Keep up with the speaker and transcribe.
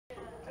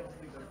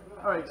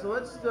All right, so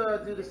let's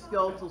do the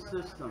skeletal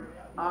system.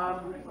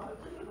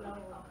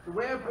 The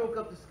way I broke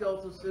up the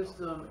skeletal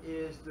system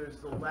is there's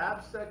the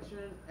lab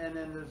section and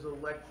then there's the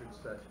lecture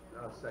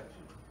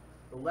section.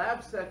 The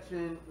lab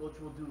section, which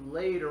we'll do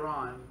later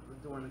on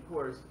during the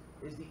course,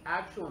 is the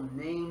actual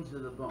names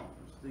of the bones.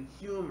 The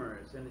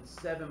humerus and its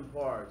 7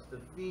 parts,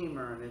 the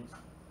femur and its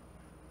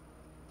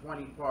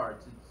 20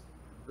 parts, it's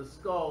the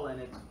skull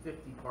and its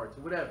 50 parts,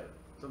 or whatever.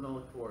 Something to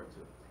look forward to.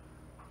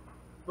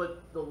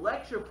 But the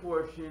lecture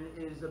portion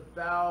is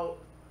about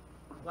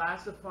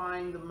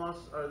classifying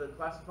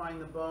classifying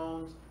the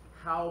bones,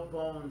 how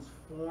bones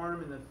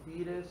form in the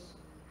fetus,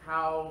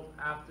 how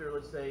after,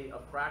 let's say, a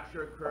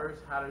fracture occurs,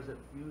 how does it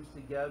fuse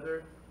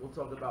together. We'll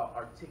talk about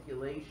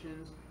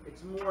articulations.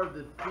 It's more of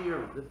the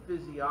theory, the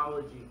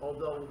physiology,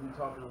 although we'll be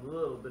talking a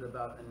little bit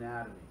about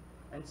anatomy.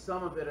 And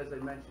some of it, as I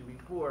mentioned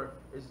before,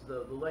 is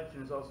the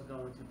lecture is also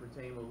going to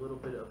pertain a little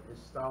bit of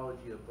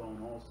histology of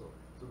bone also.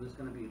 So there's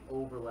going to be an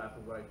overlap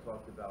of what I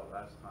talked about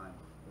last time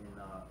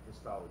in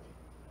histology.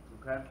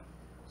 Okay?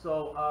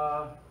 So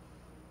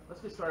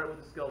let's get started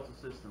with the skeletal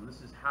system.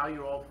 This is how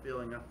you're all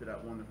feeling after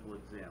that wonderful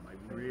exam.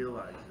 I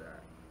realize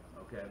that.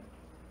 Okay?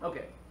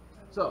 Okay.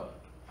 So,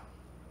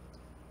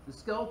 the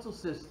skeletal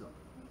system.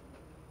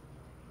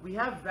 We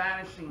have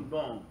vanishing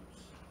bones.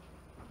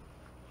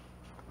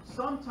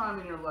 Sometime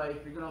in your life,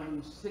 you're going to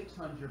lose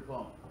 600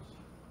 bones.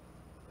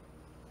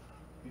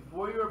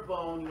 Before you were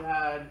born, you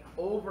had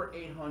over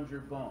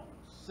 800 bones,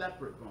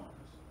 separate bones.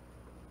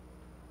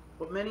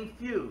 But many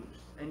fused,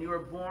 and you were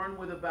born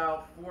with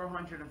about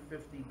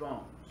 450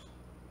 bones.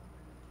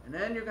 And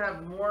then you're going to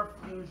have more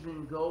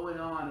fusion going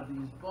on of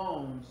these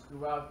bones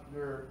throughout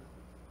your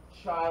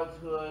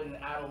childhood and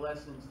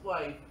adolescence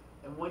life.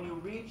 And when you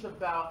reach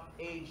about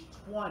age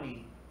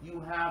 20, you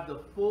have the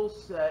full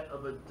set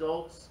of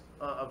adults,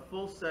 a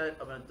full set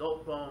of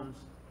adult bones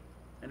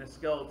and a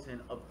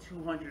skeleton of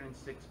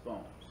 206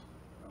 bones.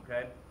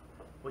 Okay?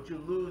 But you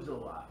lose a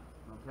lot.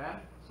 Okay?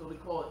 So we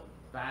call it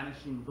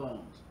vanishing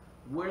bones.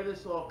 Where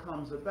this all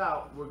comes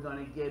about, we're going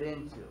to get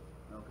into.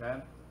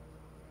 Okay?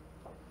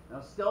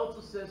 Now,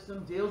 skeletal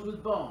system deals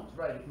with bones,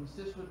 right? It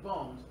consists with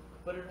bones,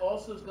 but it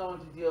also is going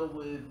to deal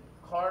with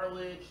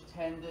cartilage,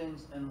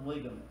 tendons, and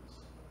ligaments.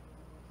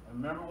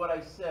 And remember what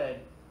I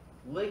said,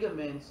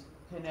 ligaments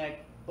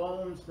connect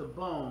bones to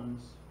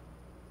bones,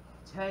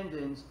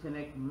 tendons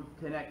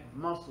connect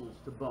muscles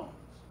to bones.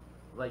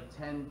 Like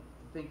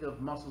think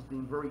of muscles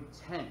being very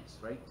tense,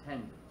 right?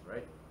 Tendons,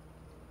 right?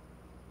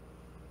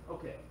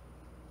 Okay.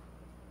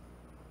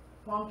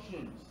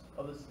 Functions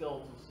of the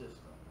skeletal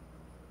system.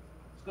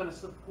 It's going to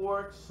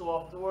support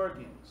soft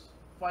organs,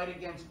 fight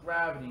against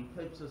gravity,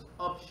 keeps us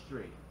up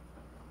straight.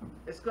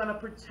 It's going to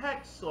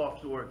protect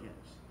soft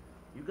organs.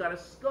 You've got a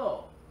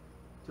skull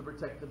to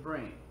protect the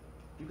brain.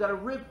 You've got a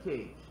rib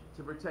cage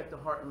to protect the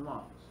heart and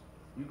lungs.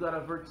 You've got a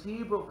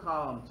vertebral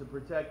column to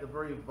protect a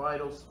very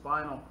vital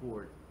spinal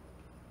cord.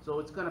 So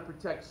it's going to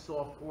protect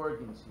soft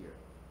organs here.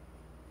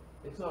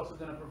 It's also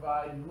going to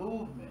provide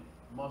movement.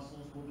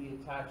 Muscles will be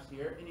attached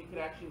here, and you can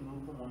actually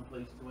move from one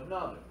place to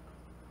another.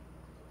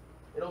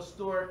 It'll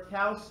store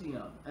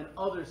calcium and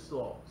other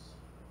salts.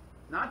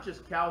 Not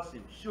just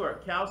calcium.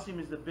 Sure, calcium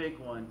is the big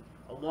one,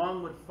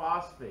 along with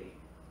phosphate.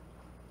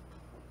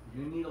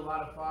 You need a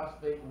lot of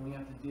phosphate when we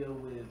have to deal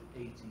with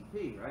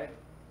ATP, right?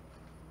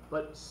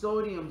 But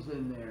sodium's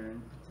in there,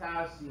 and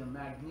potassium,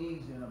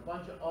 magnesium, a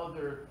bunch of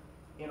other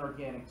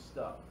inorganic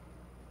stuff.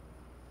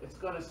 It's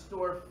going to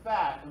store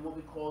fat in what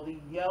we call the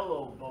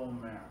yellow bone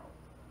marrow.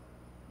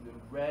 The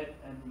red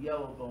and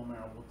yellow bone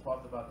marrow. We'll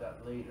talk about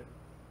that later.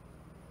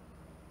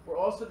 We're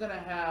also going to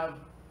have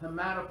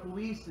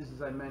hematopoiesis,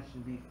 as I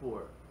mentioned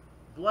before.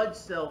 Blood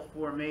cell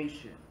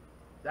formation.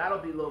 That'll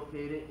be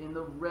located in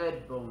the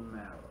red bone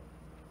marrow.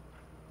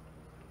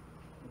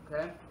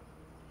 Okay?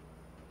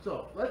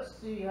 So, let's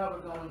see how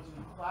we're going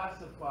to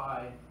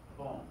classify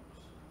bones.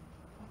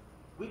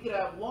 We could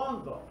have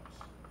long bones.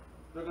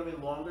 They're going to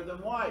be longer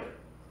than wider.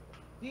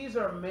 These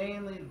are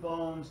mainly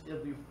bones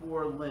of your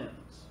 4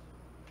 limbs,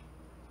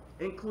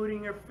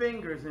 including your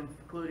fingers,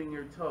 including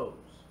your toes.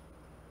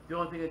 The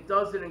only thing it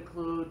doesn't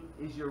include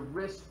is your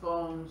wrist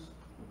bones,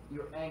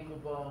 your ankle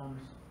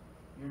bones,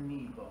 your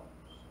knee bones.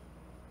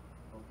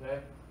 Okay?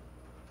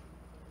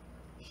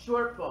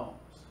 Short bones.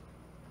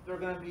 They're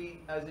going to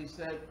be, as I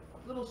said,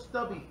 little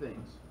stubby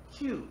things,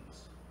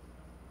 cubes.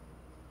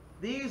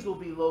 These will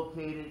be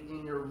located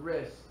in your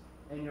wrists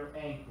and your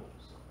ankles.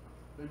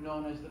 They're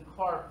known as the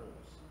carpals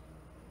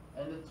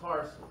and the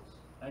tarsals.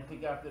 I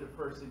think after the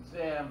first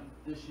exam,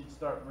 this should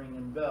start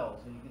ringing bells,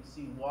 and you can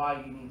see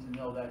why you need to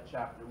know that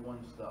chapter 1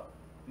 stuff,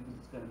 because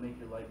it's going to make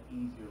your life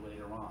easier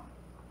later on.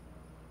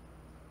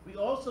 We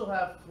also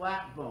have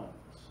flat bones.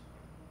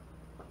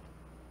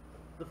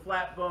 The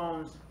flat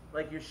bones,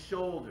 like your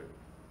shoulder.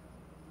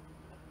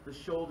 The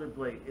shoulder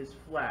blade is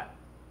flat.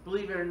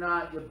 Believe it or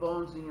not, your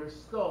bones in your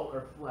skull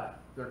are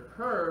flat. They're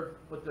curved,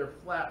 but they're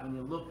flat when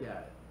you look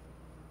at it.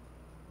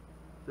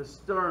 The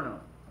sternum,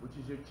 which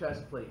is your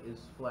chest plate, is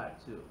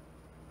flat too.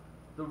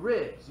 The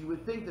ribs, you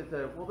would think that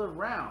they're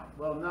round.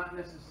 Well, not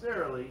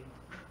necessarily.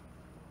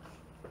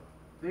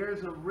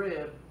 there's a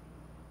rib,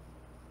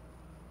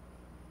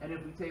 and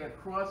if we take a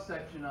cross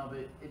section of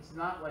it, it's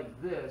not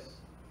like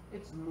this,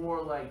 it's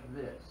more like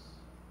this,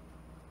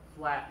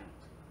 flattened.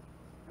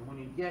 And when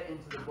you get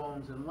into the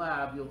bones in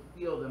lab, you'll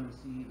feel them and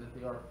see that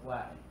they are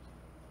flattened.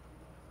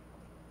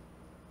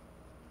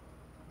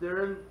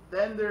 Then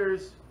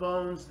there's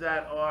bones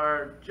that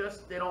are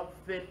just, they don't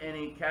fit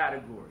any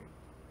category.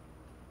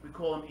 We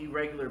call them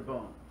irregular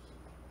bones.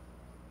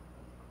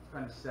 It's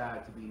kind of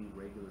sad to be an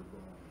irregular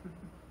bone.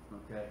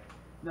 Okay?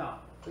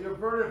 Now, your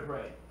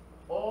vertebrae,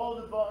 all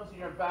the bones in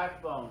your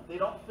backbone, they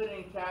don't fit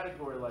any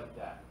category like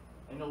that.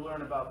 And you'll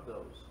learn about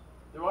those.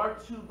 There are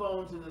two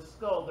bones in the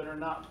skull that are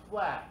not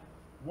flat.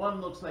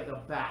 One looks like a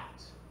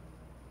bat.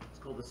 It's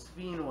called a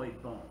sphenoid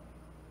bone.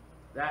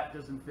 That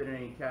doesn't fit in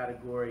any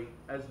category,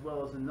 as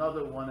well as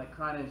another one that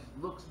kind of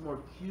looks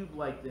more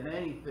cube-like than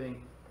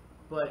anything,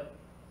 but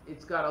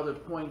it's got other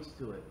points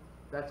to it.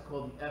 That's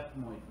called the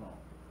ethmoid bone.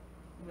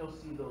 And you'll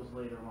see those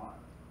later on.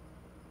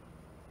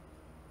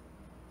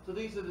 So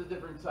these are the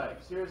different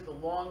types. Here's the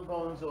long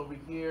bones over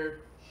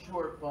here,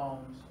 short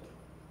bones.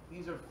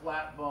 These are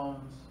flat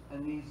bones,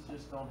 and these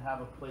just don't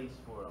have a place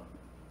for them.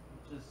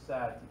 It's just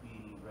sad to be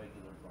an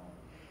irregular bone.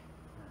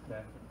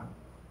 Okay?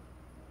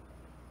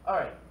 All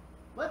right.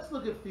 Let's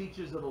look at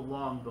features of a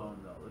long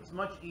bone, though. It's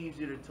much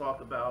easier to talk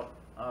about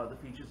the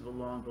features of a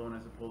long bone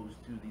as opposed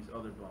to these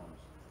other bones.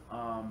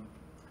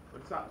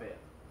 But it's not bad.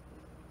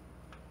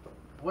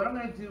 What I'm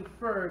going to do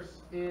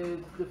first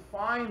is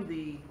define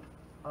the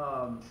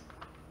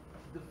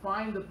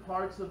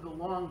parts of the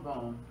long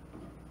bone,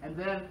 and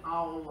then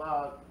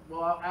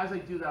as I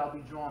do that, I'll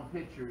be drawing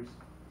pictures,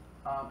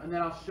 and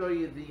then I'll show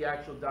you the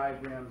actual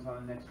diagrams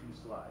on the next few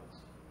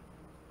slides.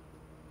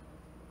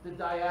 The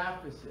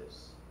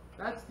diaphysis.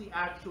 That's the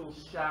actual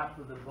shaft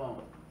of the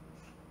bone.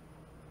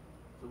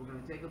 So we're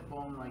going to take a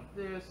bone like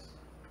this.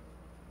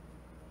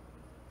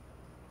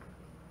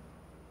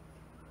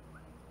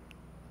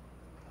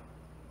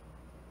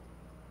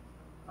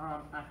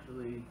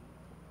 Actually,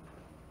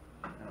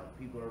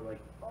 people are like,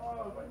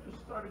 oh, I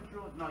just started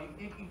drilling. No,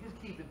 you just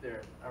keep it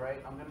there, all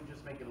right? I'm going to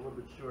just make it a little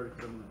bit shorter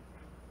because I'm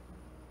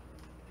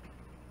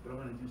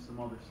going to do some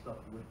other stuff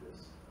with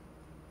this.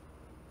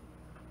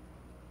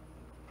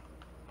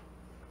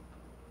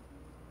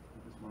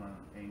 On an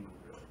angle,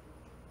 really.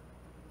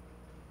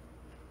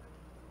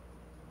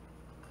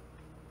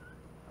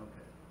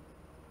 Okay.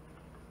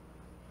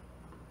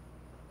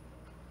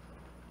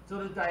 So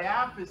the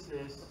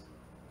diaphysis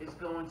is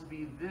going to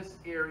be this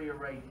area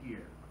right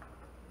here.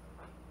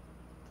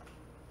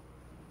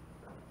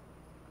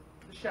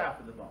 The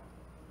shaft of the bone.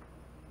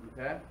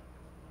 Okay?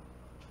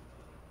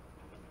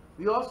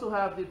 We also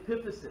have the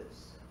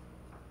epiphysis.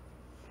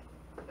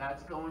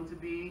 That's going to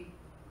be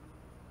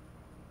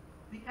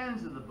the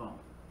ends of the bone.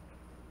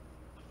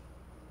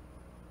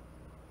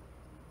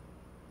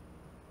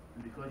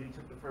 And because you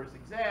took the first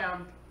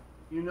exam,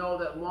 you know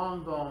that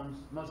long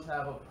bones must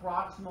have a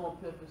proximal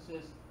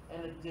epiphysis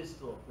and a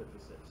distal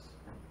epiphysis.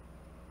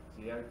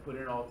 So you got to put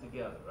it all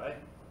together, right?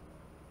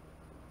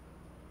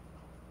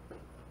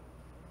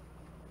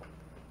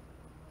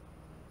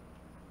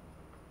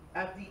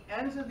 At the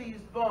ends of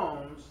these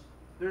bones,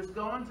 there's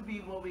going to be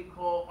what we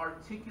call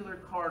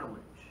articular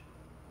cartilage.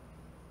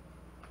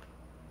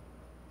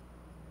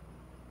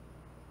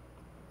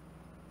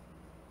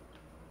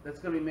 That's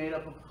going to be made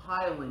up of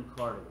hyaline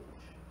cartilage.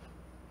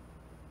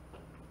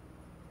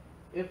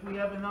 If we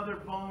have another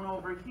bone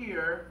over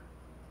here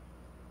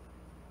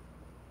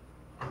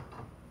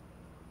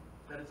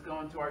that it's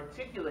going to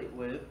articulate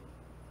with,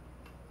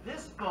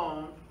 this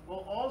bone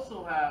will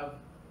also have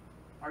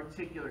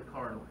articular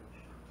cartilage.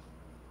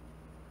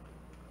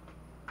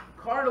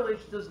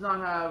 Cartilage does not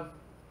have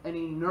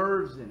any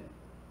nerves in it.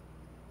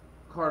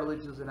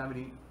 Cartilage doesn't have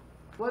any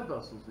blood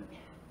vessels in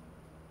it.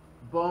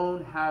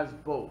 Bone has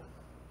both.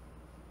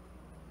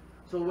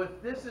 So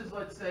if this is,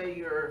 let's say,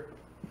 your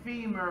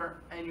femur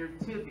and your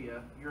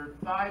tibia, your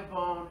thigh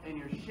bone and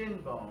your shin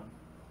bone,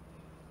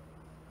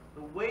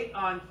 the weight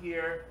on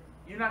here,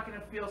 you're not going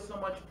to feel so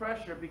much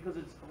pressure because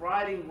it's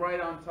riding right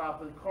on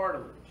top of the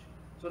cartilage.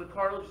 So the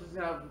cartilage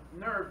doesn't have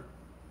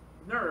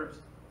nerves,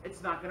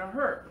 it's not going to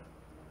hurt,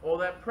 all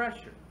that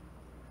pressure.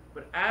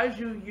 But as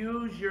you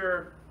use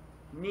your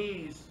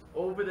knees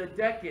over the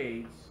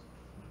decades,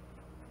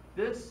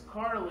 this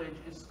cartilage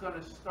is going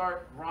to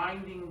start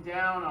grinding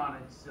down on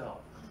itself.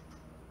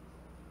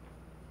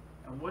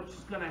 And what's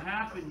going to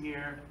happen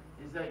here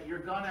is that you're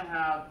going to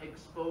have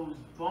exposed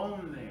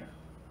bone there.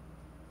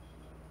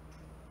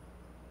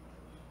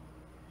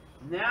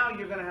 Now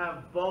you're going to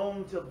have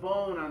bone to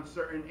bone on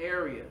certain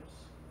areas.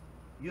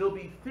 You'll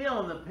be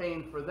feeling the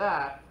pain for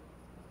that.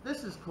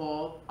 This is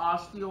called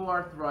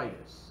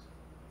osteoarthritis.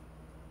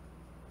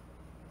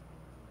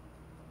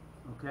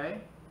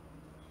 Okay?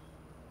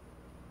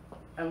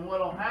 And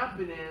what will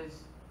happen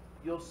is,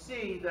 you'll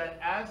see that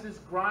as this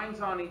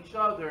grinds on each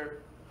other,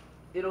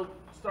 it'll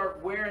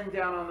start wearing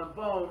down on the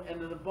bone, and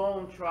then the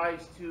bone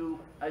tries to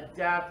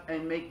adapt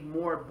and make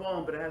more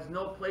bone, but it has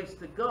no place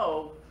to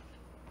go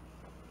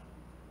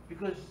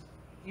because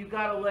you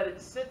got to let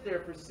it sit there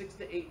for 6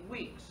 to 8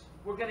 weeks.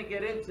 We're going to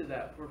get into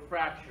that for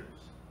fractures.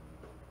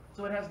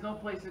 So it has no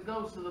place to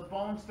go, so the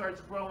bone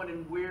starts growing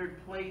in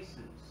weird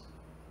places.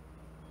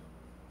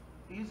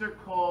 These are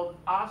called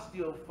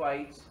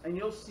osteophytes, and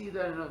you'll see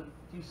that in a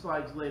few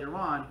slides later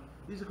on.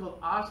 These are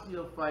called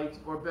osteophytes,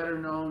 or better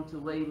known to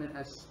laymen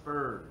as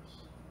spurs.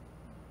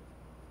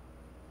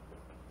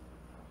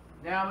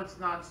 Now it's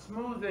not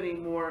smooth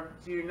anymore,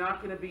 so you're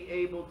not going to be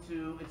able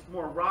to, it's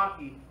more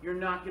rocky, you're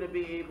not going to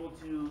be able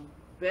to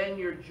bend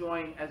your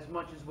joint as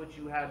much as what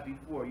you had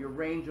before. Your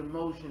range of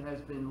motion has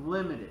been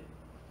limited.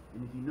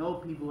 And if you know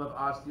people who have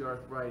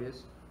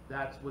osteoarthritis,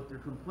 that's what they're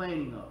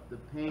complaining of, the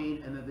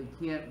pain, and that they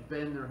can't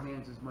bend their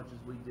hands as much as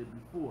we did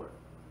before.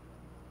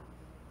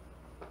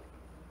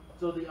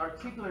 So the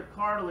articular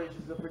cartilage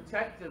is a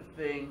protective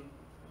thing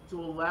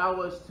to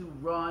allow us to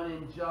run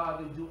and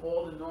jog and do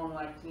all the normal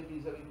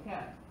activities that we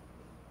can.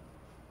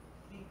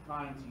 Be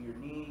kind to your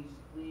knees,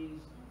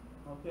 please,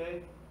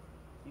 okay?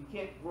 You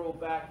can't grow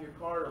back your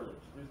cartilage.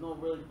 There's no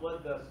really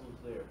blood vessels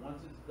there. Once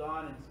it's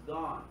gone, it's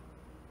gone.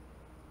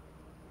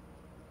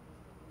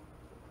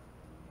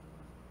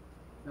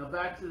 Now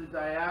back to the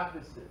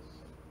diaphysis.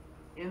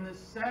 In the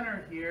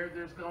center here,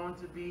 there's going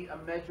to be a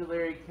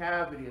medullary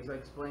cavity, as I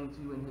explained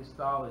to you in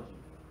histology.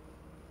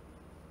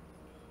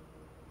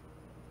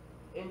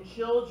 In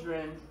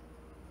children,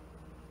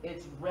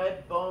 it's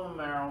red bone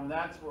marrow, and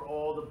that's where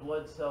all the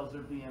blood cells are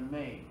being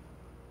made.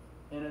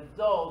 In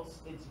adults,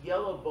 it's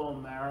yellow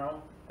bone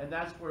marrow, and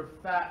that's where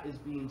fat is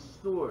being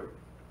stored,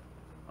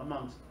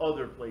 amongst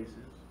other places.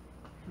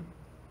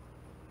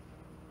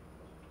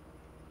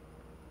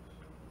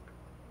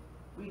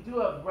 We do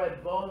have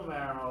red bone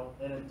marrow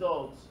in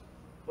adults,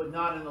 but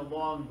not in the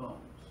long bones.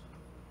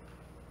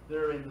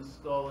 They're in the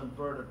skull and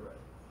vertebrae.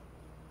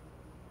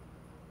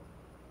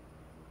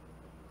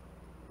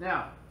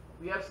 Now,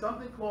 we have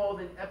something called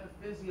an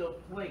epiphyseal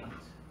plate.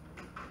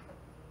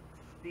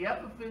 The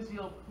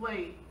epiphyseal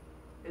plate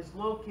is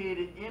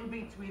located in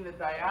between the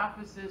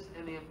diaphysis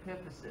and the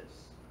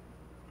epiphysis,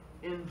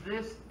 in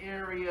this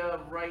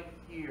area right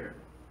here.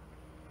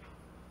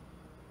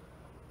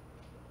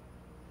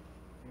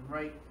 And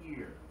right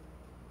here.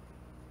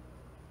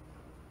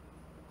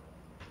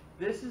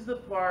 This is the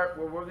part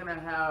where we're going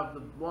to have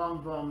the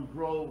long bone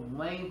grow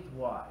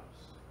lengthwise.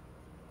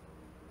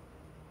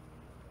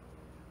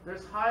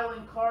 There's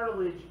hyaline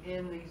cartilage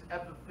in these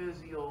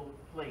epiphyseal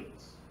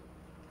plates.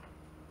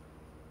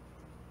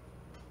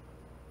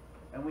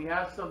 And we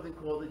have something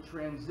called the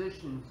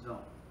transition zone.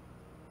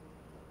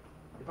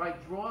 If I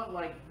draw it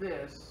like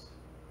this,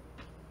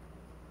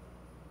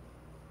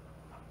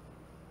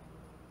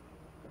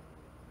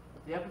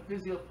 the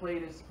epiphyseal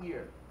plate is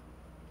here.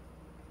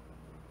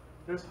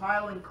 There's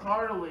hyaline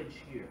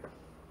cartilage here.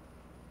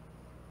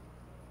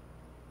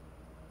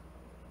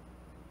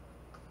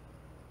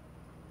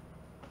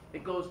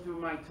 It goes through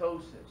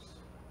mitosis.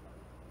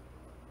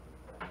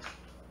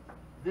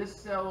 This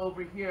cell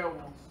over here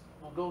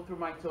will go through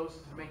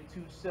mitosis to make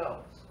two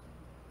cells.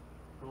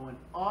 Going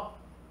up,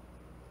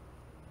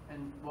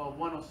 and well,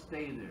 one will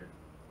stay there.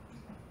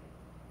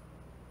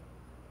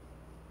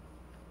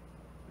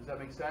 Does that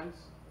make sense?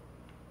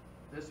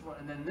 This one,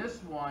 and then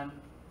this one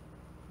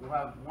will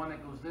have one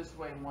that goes this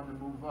way and one to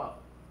move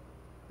up.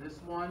 This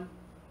one,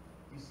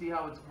 you see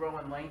how it's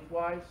growing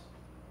lengthwise?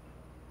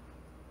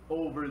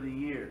 Over the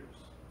years.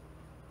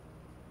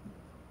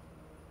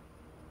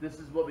 This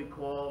is what we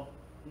call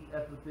the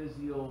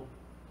epiphyseal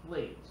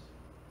plate.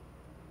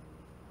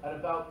 At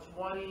about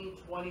 20,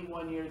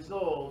 21 years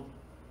old,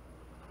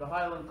 the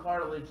hyaline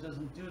cartilage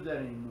doesn't do that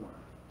anymore.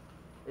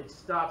 It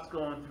stops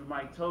going through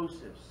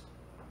mitosis.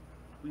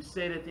 We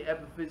say that the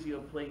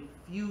epiphyseal plate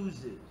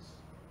fuses.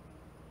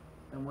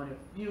 And when it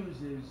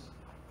fuses,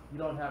 you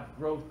don't have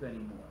growth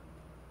anymore.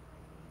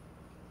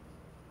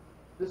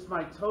 This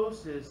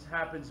mitosis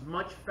happens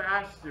much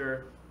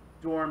faster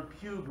during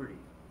puberty.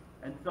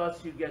 And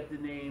thus you get the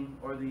name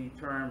or the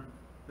term,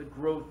 the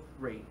growth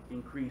rate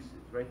increases,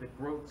 right? The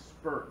growth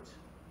spurt.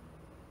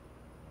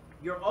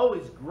 You're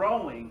always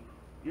growing.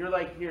 You're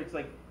like here, it's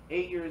like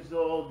 8 years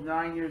old,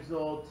 9 years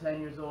old, 10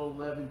 years old,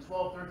 11,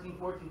 12, 13,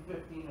 14,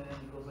 15, and then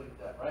it goes like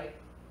that, right?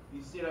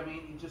 You see what I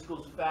mean? It just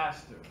goes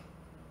faster.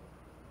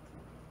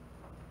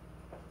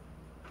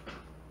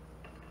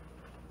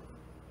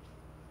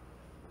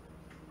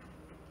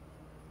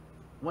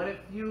 When it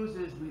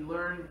fuses, we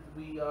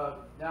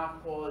now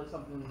call it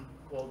something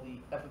called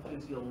the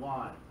epiphyseal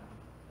line.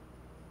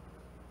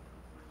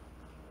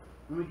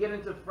 When we get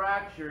into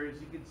fractures,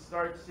 you can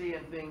start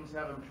seeing things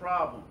having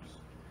problems.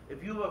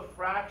 If you have a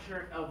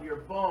fracture of your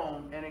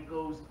bone and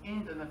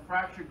the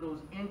fracture goes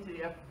into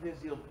the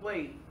epiphyseal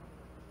plate,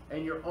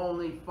 and you're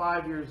only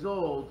 5 years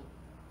old,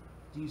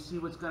 do you see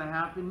what's going to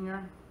happen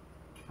here?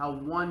 How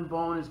one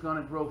bone is going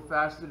to grow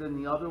faster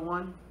than the other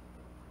one?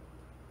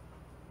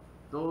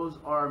 Those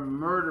are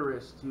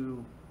murderous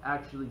to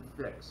actually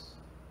fix.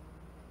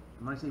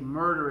 And when I say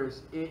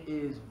murderous, it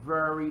is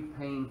very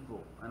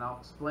painful. And I'll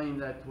explain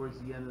that towards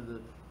the end of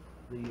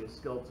the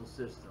skeletal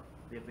system.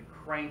 They have to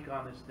crank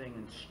on this thing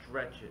and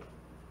stretch it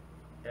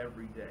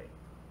every day.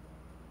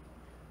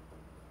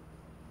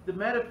 The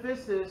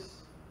metaphysis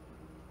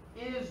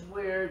is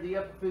where the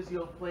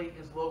epiphyseal plate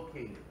is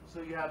located.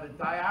 So you have the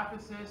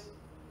diaphysis,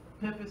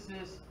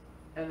 epiphysis,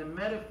 and the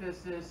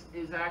metaphysis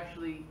is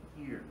actually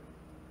here.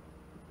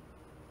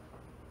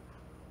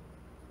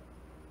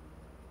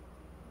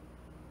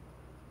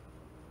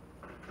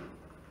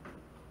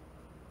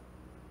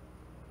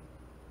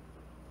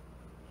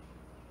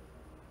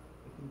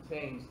 It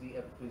contains the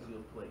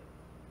epiphyseal plate.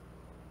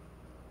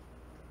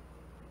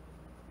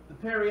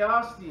 The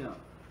periosteum.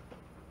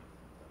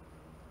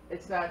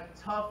 It's that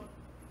tough,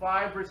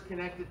 fibrous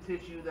connective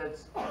tissue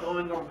that's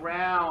going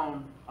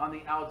around on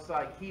the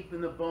outside, keeping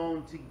the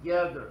bone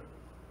together.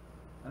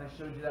 And I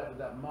showed you that with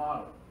that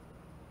model.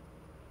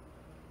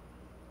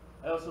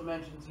 I also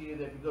mentioned to you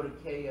that if you go to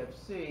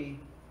KFC,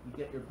 you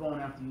get your bone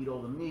after you eat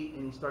all the meat,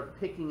 and you start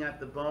picking at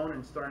the bone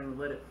and starting to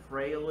let it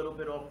fray a little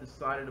bit off the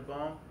side of the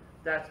bone.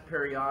 That's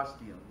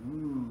periosteum.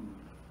 Ooh.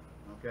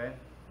 Okay?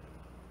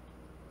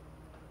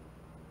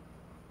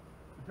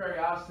 The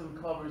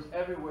periosteum covers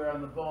everywhere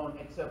on the bone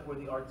except where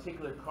the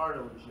articular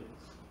cartilage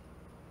is.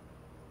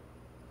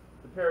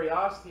 The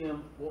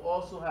periosteum will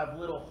also have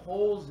little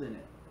holes in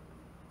it.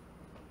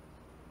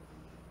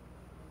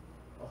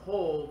 A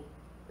hole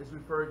is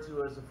referred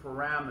to as a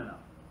foramina.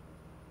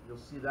 You'll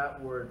see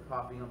that word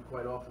popping up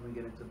quite often when we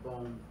get into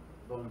bones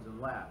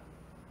in lab.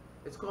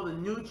 It's called a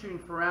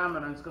nutrient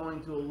foramina. It's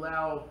going to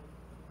allow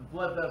the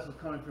blood vessels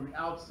coming from the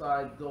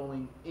outside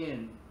going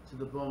in to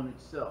the bone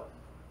itself.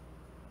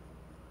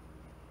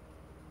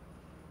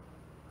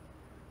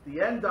 The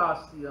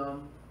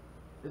endosteum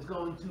is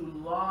going to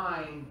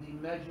line the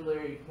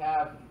medullary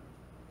cavity,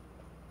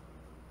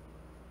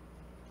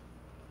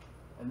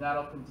 and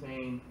that'll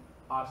contain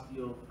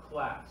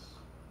osteoclasts,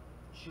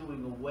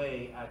 chewing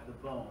away at the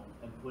bone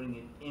and putting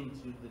it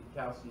into the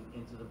calcium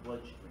into the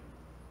bloodstream.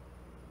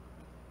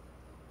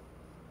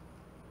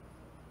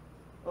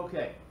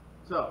 Okay,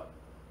 so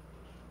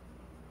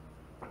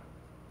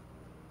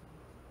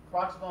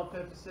proximal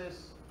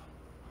epiphysis,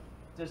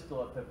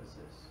 distal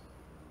epiphysis.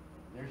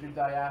 There's your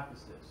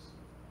diaphysis.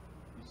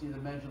 You see the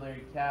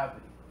medullary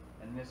cavity,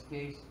 and in this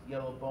case,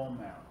 yellow bone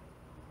marrow.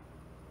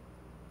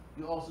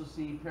 You also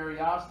see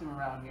periosteum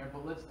around here,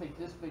 but let's take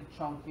this big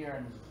chunk here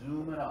and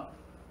zoom it up.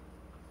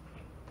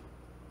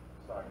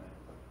 Sorry,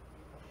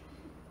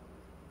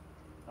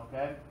 man.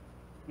 Okay?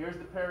 Here's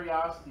the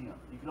periosteum.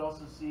 You can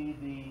also see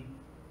the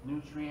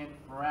nutrient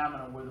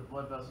foramina where the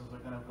blood vessels are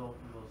going to go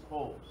through those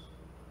holes.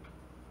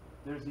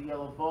 There's the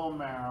yellow bone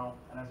marrow,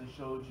 and as I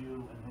showed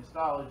you in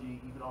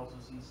histology, you can also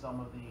see some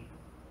of the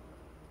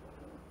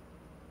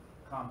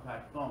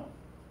compact bone.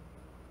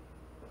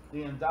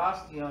 The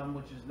endosteum,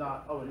 which is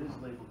not, oh, it is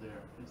labeled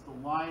there. It's the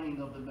lining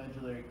of the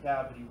medullary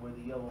cavity where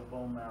the yellow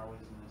bone marrow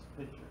is in this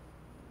picture.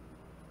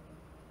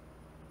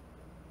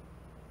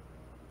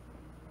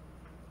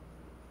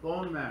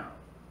 Bone marrow.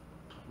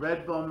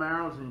 Red bone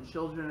marrow is in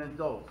children and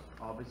adults.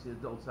 Obviously,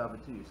 adults have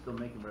it too. You're still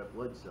making red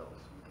blood cells.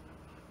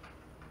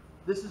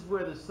 This is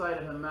where the site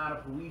of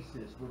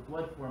hematopoiesis, where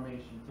blood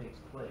formation takes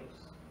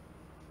place.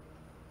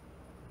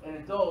 In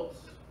adults,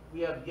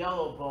 we have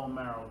yellow bone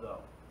marrow though,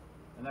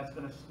 and that's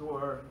going to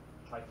store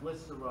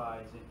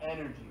triglycerides and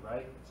energy,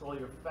 right? It's all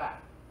your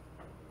fat.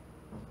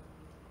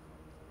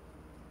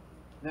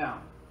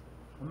 Now,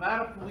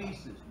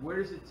 hematopoiesis,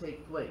 where does it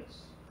take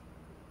place?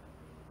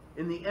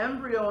 In the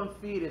embryo and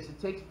fetus, it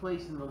takes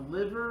place in the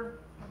liver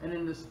and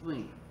in the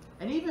spleen.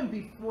 And even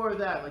before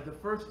that, like the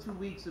first 2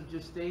 weeks of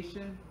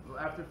gestation, or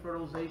after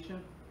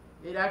fertilization,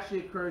 it actually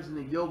occurs in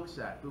the yolk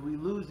sac. But we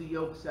lose the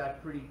yolk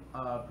sac pretty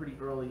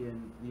early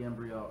in the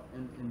embryo.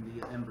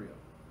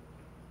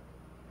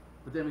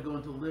 But then we go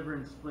into liver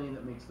and spleen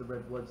that makes the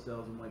red blood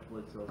cells and white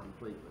blood cells and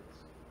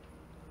platelets.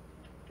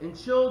 In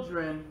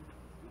children,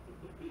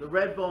 the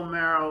red bone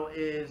marrow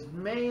is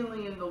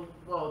mainly in the,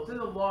 well, it's in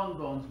the long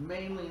bones,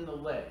 mainly in the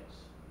legs.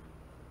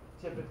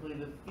 Typically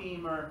the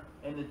femur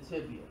and the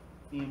tibia.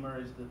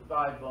 Femur is the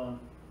thigh bone,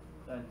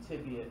 and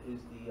tibia is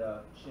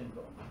the shin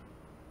bone.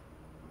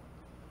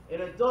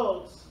 In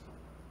adults,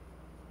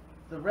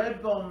 the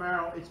red bone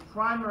marrow, its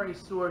primary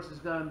source is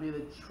going to be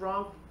the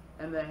trunk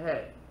and the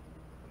head.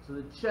 So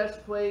the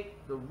chest plate,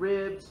 the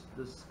ribs,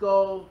 the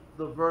skull,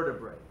 the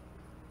vertebrae.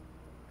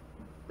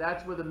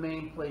 That's where the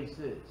main place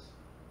is.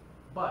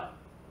 But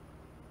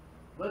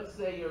let's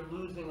say you're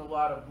losing a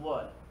lot of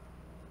blood.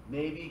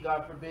 Maybe,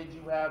 God forbid,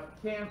 you have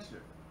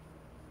cancer.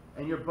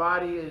 And your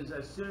body is,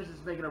 as soon as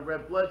it's making a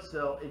red blood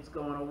cell, it's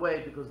going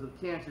away because the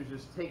cancer is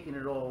just taking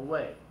it all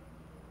away.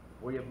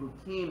 Or you have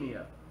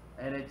leukemia,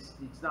 and it's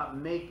not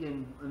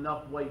making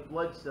enough white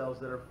blood cells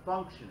that are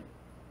functioning.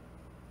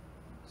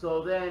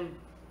 So then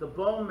the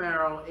bone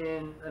marrow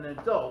in an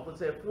adult, let's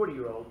say a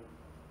 40-year-old,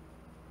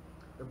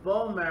 the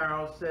bone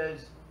marrow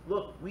says,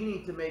 look, we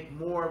need to make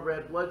more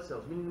red blood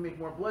cells. We need to make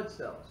more blood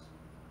cells.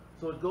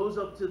 So it goes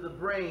up to the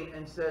brain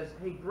and says,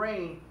 hey,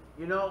 brain,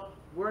 you know,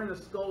 we're in the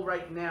skull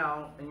right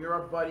now, and you're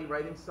our buddy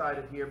right inside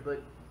of here,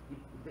 but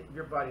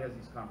your body has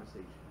these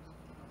conversations.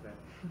 Okay?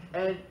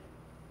 And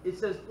it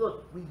says,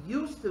 look, we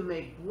used to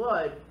make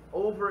blood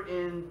over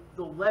in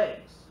the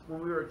legs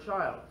when we were a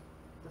child.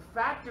 the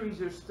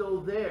factories are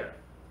still there.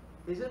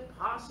 Is it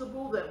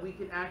possible that we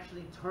can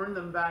actually turn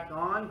them back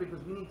on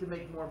because we need to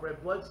make more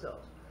red blood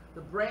cells?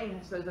 The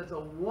brain says that's a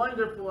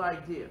wonderful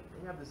idea.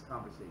 They have this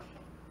conversation.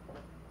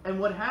 And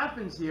what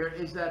happens here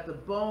is that the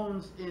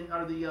bones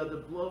or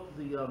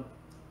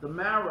the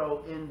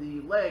marrow in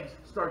the legs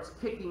starts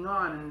kicking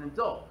on in an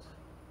adult.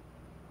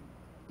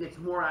 Gets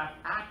more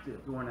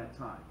active during that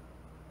time.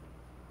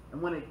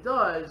 And when it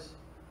does,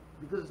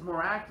 because it's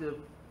more active,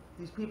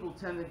 these people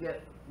tend to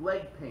get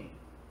leg pain.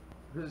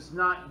 Because it's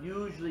not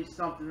usually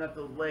something that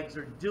the legs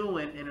are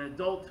doing in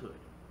adulthood.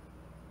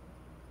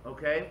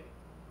 Okay?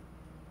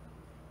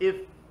 If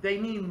they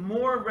need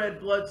more red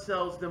blood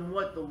cells than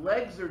what the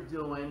legs are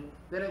doing,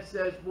 then it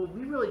says, well,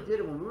 we really did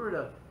it when we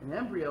were an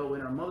embryo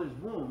in our mother's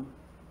womb,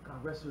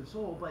 God rest her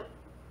soul, but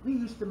we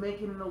used to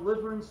make it in the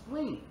liver and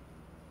spleen.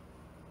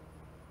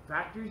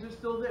 Factories are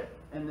still there.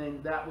 And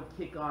then that would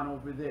kick on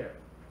over there.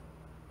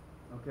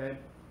 Okay?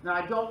 Now,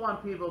 I don't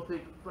want people to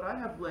think, but I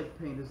have leg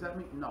pain. Does that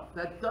mean? No,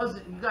 that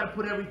doesn't. You got to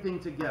put everything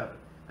together.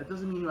 That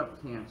doesn't mean you have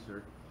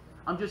cancer.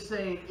 I'm just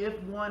saying, if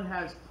one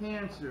has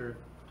cancer,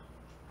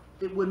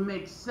 it would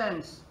make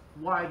sense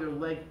why they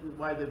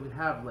would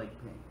have leg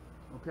pain.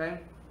 Okay?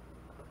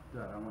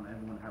 God, I want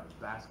everyone to have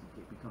a basket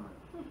case,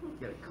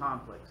 get a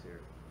complex here.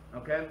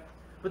 Okay?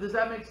 But does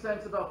that make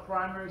sense about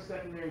primary,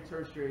 secondary,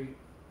 tertiary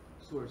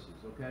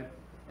sources? Okay?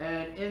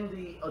 And in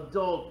the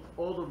adult,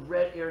 all the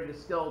red area of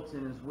the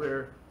skeleton is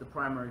where the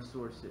primary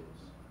source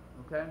is.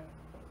 Okay?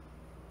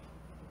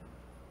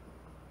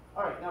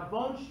 Alright, now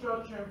bone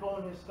structure and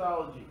bone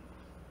histology.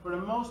 For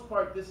the most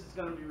part, this is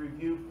going to be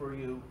reviewed for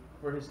you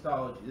for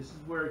histology. This is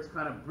where it's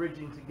kind of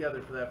bridging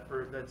together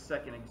for that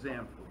second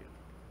exam for you.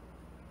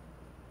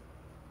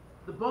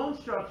 The bone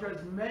structure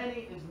has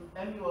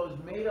MUO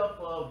is made up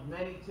of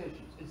many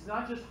tissues. It's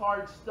not just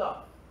hard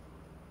stuff.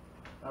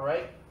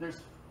 Alright?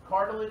 There's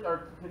cartilage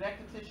or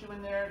connective tissue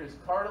in there, there's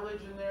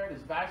cartilage in there,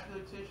 there's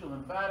vascular tissue,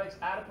 lymphatics,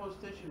 adipose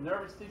tissue,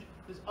 nervous tissue.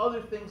 There's other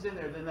things in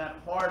there than that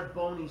hard,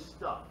 bony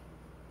stuff.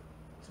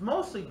 It's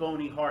mostly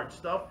bony, hard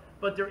stuff,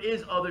 but there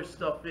is other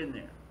stuff in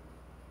there.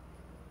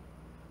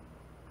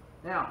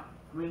 Now,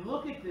 when we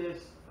look at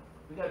this,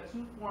 we got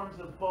two forms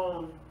of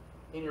bone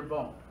in your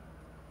bone.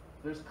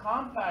 There's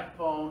compact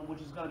bone,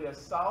 which is going to be a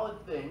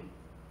solid thing,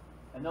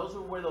 and those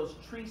are where those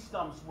tree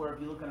stumps were if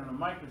you look at it in a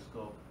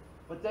microscope.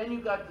 But then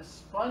you've got the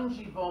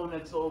spongy bone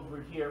that's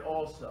over here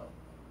also.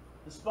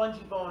 The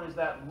spongy bone is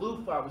that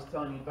loofah I was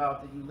telling you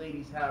about that you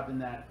ladies have in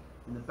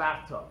the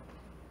bathtub.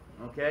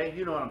 Okay?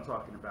 You know what I'm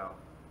talking about.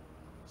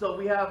 So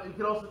we have, you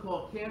could also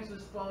call it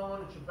cancellous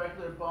bone, a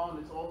trabecular bone,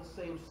 it's all the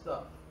same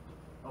stuff.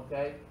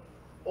 Okay?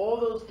 All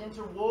those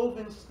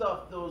interwoven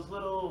stuff, those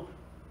little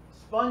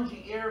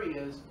spongy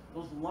areas,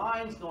 those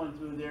lines going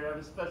through there have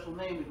a special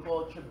name. We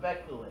call it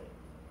trabeculae.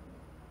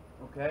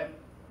 Okay?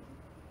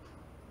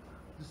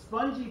 The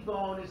spongy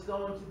bone is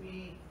going to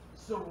be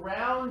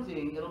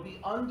surrounding, it'll be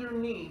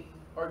underneath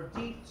or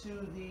deep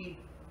to the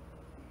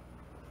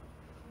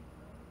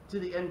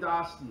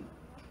endosteum.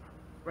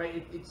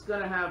 Right? It's going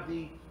to have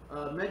the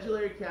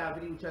medullary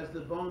cavity, which has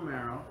the bone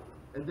marrow,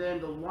 and then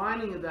the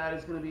lining of that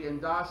is going to be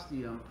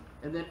endosteum,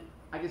 and then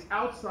I guess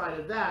outside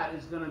of that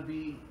is going to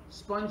be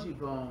spongy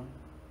bone,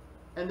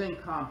 and then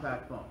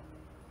compact bone.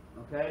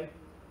 Okay?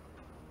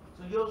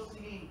 So you'll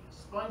see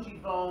spongy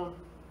bone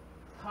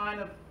kind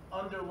of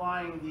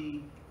underlying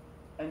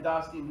the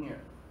endosteum here.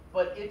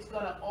 But it's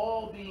going to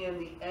all be in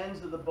the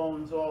ends of the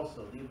bones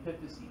also, the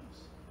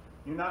epiphyses.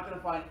 You're not going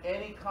to find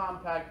any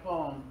compact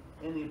bone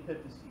in the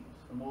epiphyses.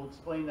 And we'll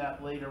explain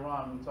that later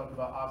on when we talk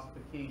about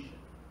ossification.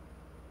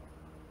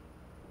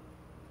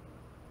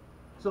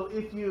 So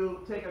if you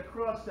take a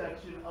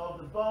cross-section of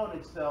the bone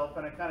itself,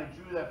 and I kind of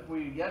drew that for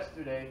you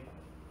yesterday,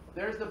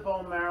 there's the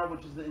bone marrow,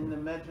 which is in the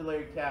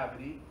medullary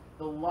cavity.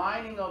 The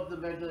lining of the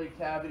medullary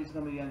cavity is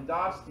going to be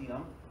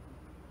endosteum.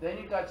 Then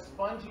you've got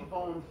spongy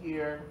bone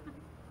here,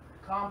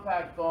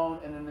 compact bone,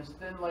 and then this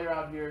thin layer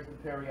out here is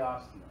the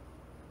periosteum.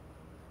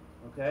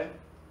 Okay?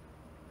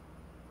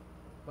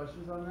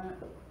 Questions on that?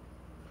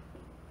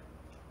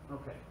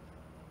 Okay.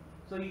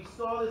 So you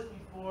saw this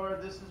before.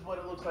 This is what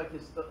it looks like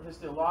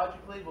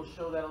histologically. We'll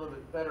show that a little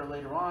bit better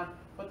later on.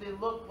 But they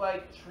look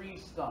like tree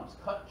stumps,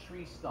 cut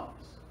tree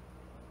stumps.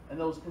 And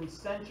those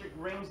concentric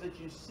rings that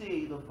you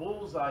see, the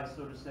bullseye,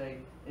 so to say,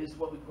 is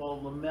what we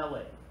call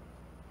lamellae.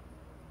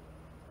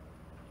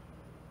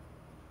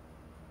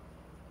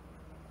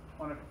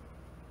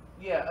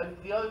 Yeah,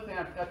 the other thing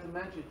I forgot to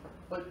mention,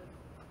 but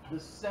the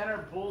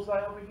center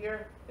bullseye over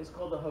here is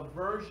called the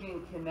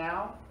Haversian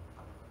canal,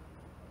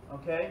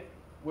 okay,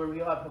 where we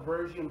have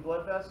Haversian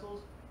blood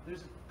vessels.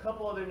 There's a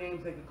couple other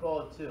names they could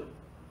call it too.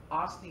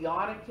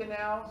 Osteonic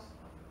canals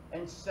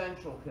and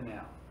central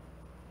canal.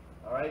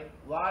 All right,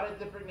 a lot of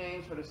different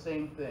names for the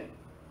same thing.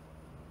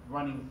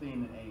 Running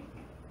theme in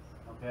A&P,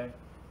 okay?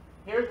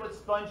 Here's what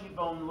spongy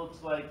bone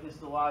looks like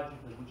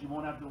histologically, which you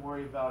won't have to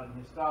worry about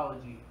in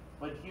histology.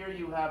 But here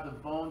you have the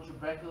bone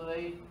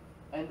trabeculae,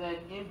 and then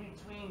in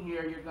between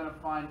here you're going to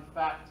find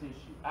fat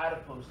tissue,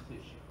 adipose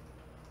tissue.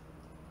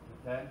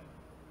 Okay?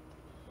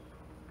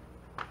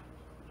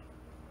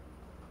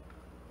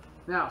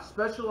 Now,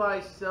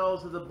 specialized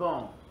cells of the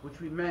bone, which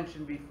we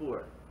mentioned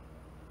before.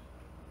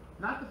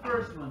 Not the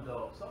first one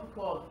though, something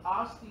called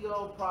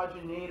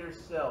osteoprogenitor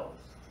cells.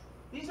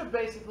 These are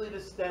basically the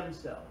stem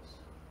cells.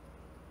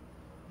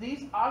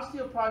 These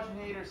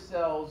osteoprogenitor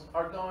cells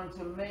are going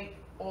to make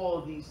all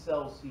of these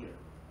cells here.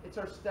 It's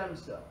our stem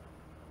cell.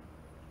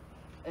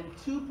 And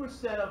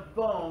 2% of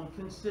bone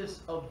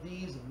consists of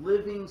these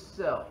living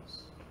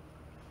cells.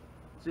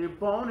 So your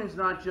bone is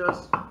not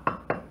just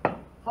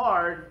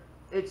hard,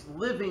 it's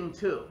living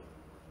too.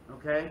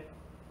 Okay?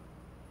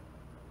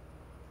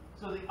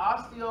 So the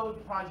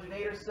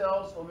osteoprogenitor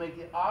cells will make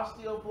the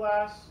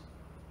osteoblasts,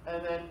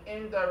 and then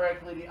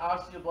indirectly the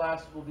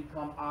osteoblasts will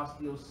become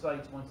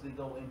osteocytes once they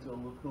go into a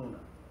lacuna.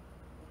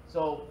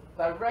 So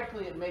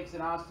directly it makes an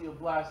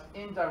osteoblast,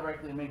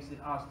 indirectly it makes an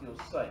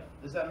osteocyte.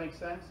 Does that make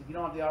sense? If you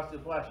don't have the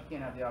osteoblast, you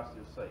can't have the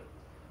osteocyte.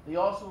 They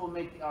also will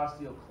make the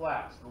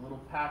osteoclasts, the little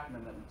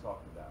Pac-Man that we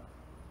talked about.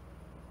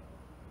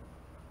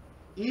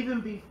 Even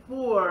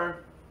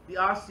before the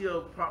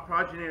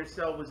osteoprogenitor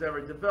cell was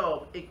ever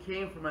developed, it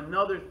came from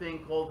another thing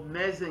called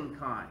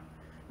mesenchyme.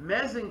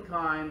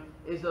 Mesenchyme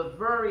is a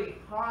very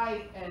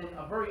high and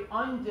a very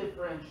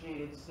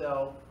undifferentiated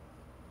cell,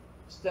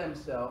 stem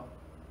cell,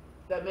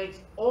 that makes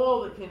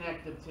all the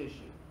connective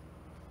tissue.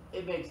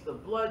 It makes the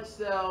blood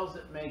cells,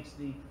 it makes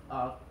the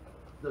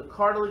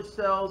cartilage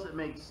cells, it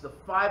makes the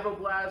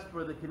fibroblasts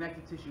for the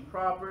connective tissue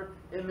proper,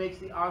 it makes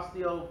the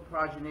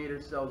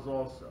osteoprogenitor cells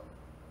also.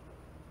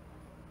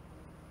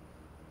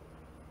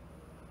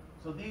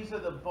 So these are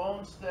the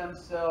bone stem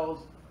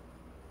cells,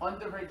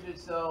 undifferentiated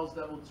cells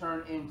that will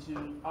turn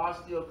into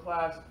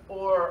osteoclasts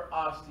or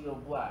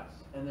osteoblasts.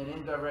 And then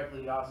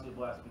indirectly the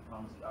osteoblast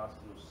becomes the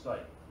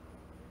osteocyte.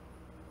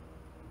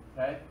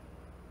 Okay?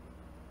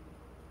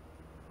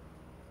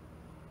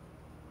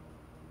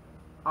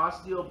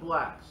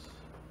 Osteoblasts.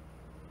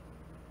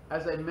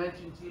 As I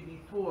mentioned to you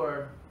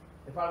before,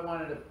 if I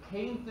wanted to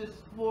paint this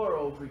floor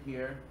over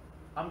here,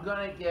 I'm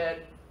going to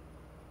get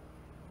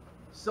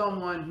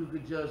someone who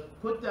could just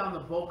put down the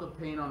bulk of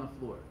paint on the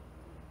floor.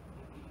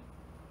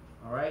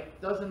 Alright?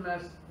 Doesn't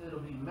mess, it'll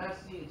be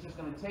messy. It's just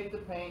going to take the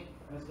paint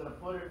and it's going to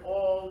put it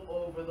all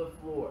over the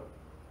floor.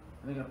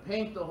 And they're going to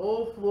paint the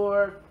whole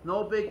floor,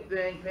 no big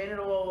thing, paint it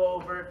all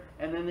over,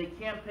 and then they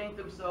can't paint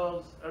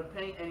themselves or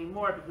paint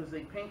anymore because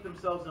they paint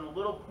themselves in a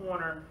little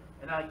corner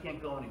and I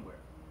can't go anywhere.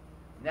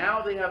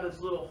 Now they have this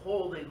little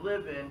hole they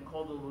live in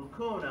called a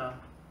lacuna,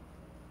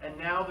 and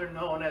now they're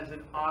known as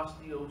an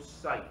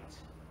osteocyte.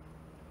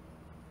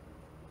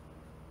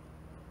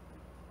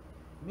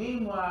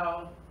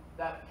 Meanwhile,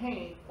 that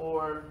paint,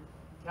 or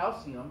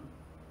calcium,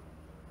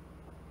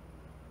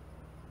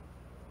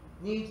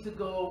 needs to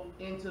go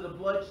into the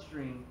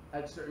bloodstream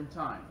at certain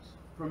times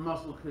for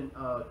muscle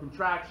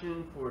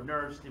contraction, for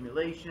nerve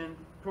stimulation,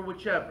 for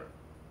whichever.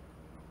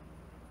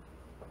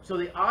 So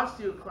the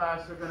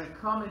osteoclasts are going to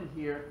come in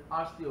here.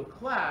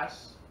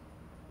 Osteoclasts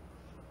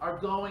are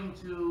going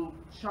to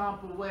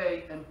chomp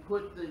away and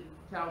put the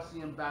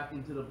calcium back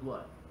into the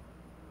blood.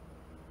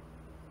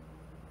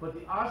 But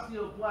the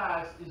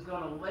osteoblast is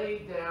going to lay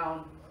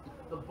down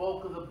the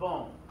bulk of the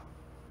bone.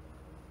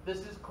 This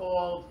is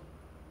called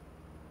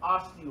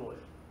osteoid.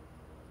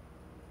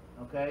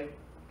 Okay?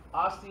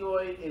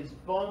 Osteoid is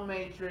bone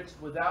matrix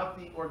without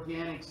the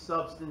organic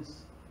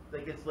substance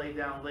that gets laid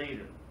down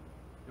later.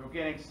 The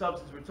organic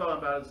substance we're talking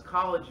about is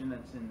collagen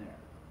that's in there.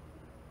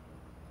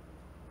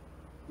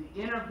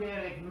 The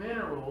inorganic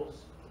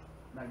minerals,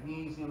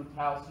 magnesium,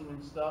 calcium,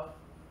 and stuff,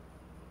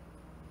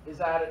 is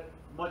added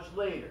much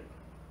later.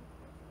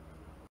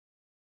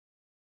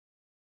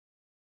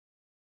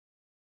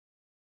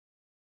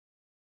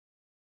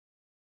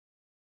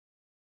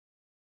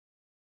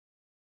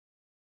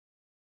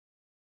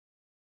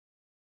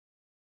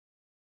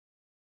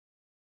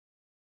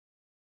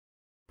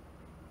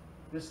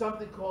 There's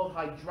something called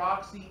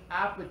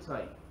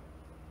hydroxyapatite.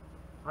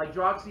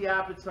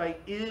 Hydroxyapatite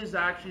is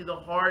actually the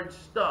hard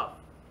stuff,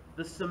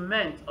 the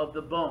cement of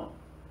the bone.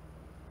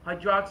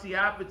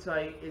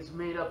 Hydroxyapatite is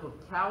made up of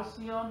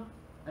calcium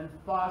and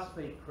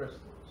phosphate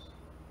crystals.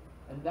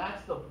 And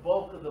that's the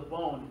bulk of the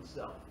bone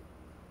itself.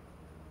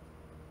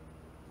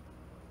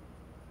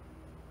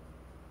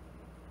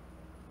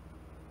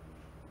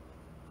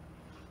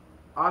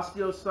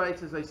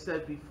 Osteocytes, as I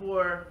said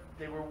before,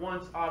 they were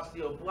once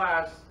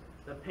osteoblasts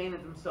that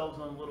painted themselves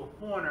in a little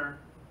corner,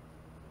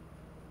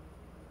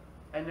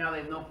 and now they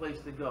have no place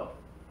to go.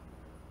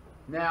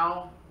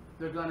 Now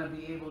they're going to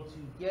be able to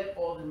get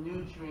all the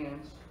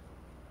nutrients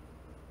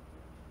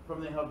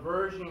from the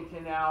Haversian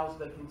canals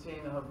that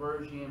contain the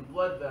Haversian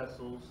blood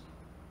vessels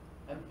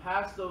and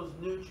pass those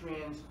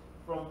nutrients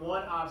from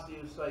one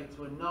osteocyte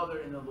to another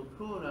in the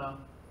lacuna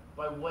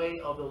by way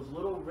of those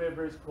little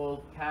rivers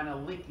called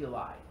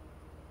canaliculi.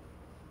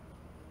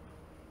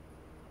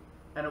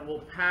 And it will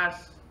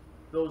pass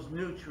those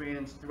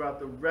nutrients throughout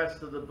the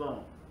rest of the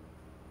bone.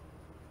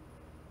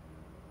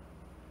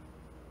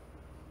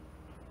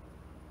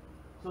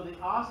 So the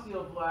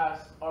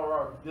osteoblasts are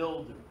our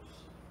builders.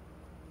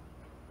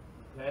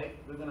 Okay?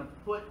 They're going to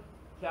put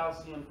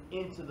calcium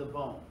into the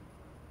bone.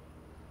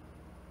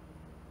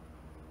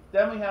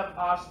 Then we have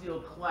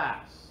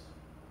osteoclasts,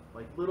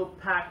 like little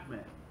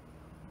Pac-Men.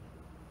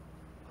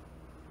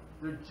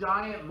 They're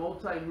giant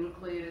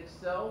multinucleated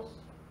cells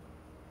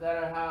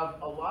that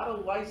have a lot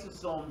of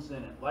lysosomes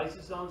in it.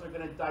 Lysosomes are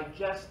going to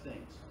digest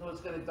things. So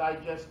it's going to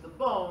digest the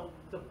bone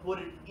to put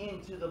it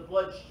into the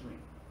bloodstream,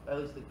 at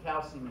least the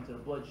calcium into the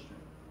bloodstream.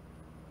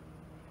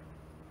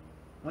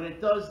 When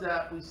it does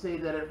that, we say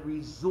that it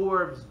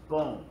resorbs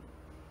bone.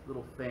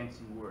 Little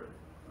fancy word,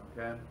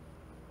 okay?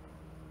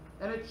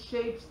 And it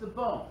shapes the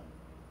bone.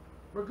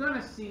 We're going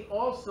to see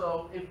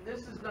also, if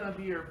this is going to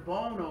be your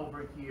bone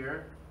over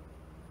here,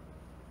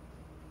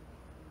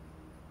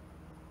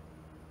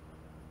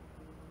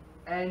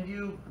 and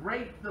you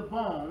break the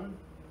bone,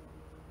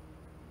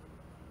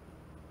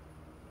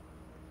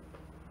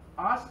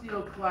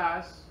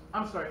 osteoclasts,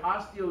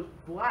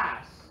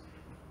 osteoblasts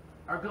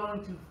are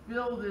going to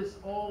fill this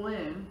all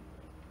in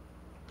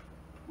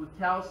with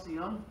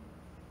calcium,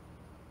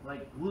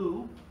 like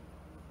glue.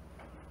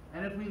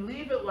 And if we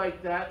leave it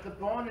like that, the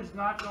bone is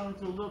not going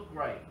to look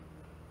right.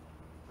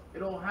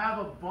 It'll have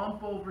a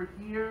bump over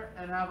here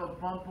and have a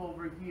bump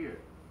over here.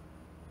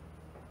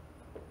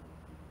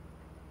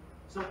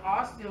 So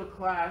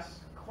osteoclasts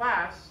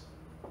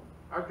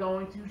are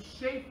going to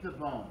shape the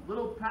bone,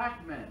 little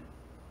Pac-Men.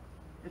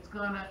 It's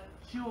going to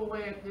chew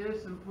away at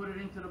this and put it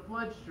into the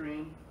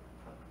bloodstream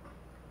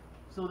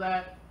so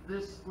that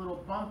this little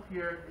bump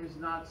here is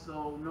not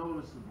so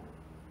noticeable.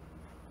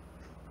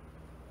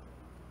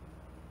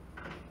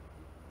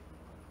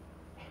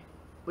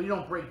 But you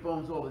don't break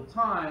bones all the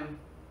time,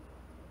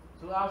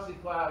 so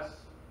osteoclasts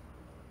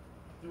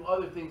do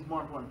other things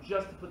more important,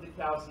 just to put the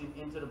calcium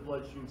into the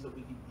bloodstream so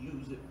we can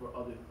use it for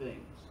other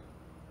things.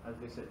 As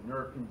I said,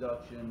 nerve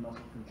conduction,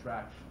 muscle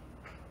contraction.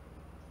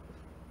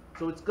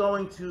 So it's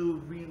going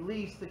to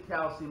release the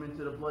calcium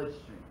into the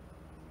bloodstream.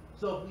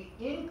 So if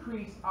we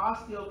increase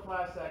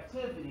osteoclast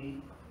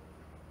activity,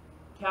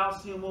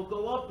 calcium will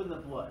go up in the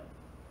blood.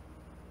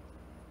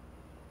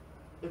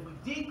 If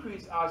we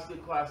decrease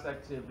osteoclast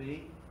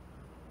activity,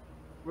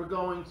 we're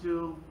going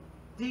to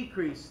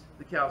decrease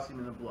the calcium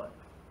in the blood.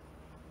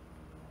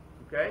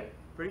 Okay?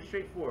 Pretty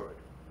straightforward.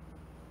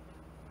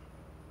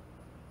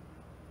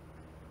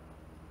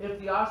 If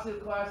the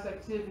osteoclast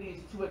activity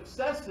is too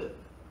excessive,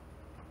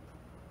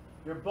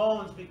 your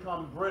bones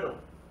become brittle.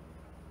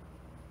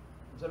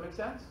 Does that make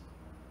sense?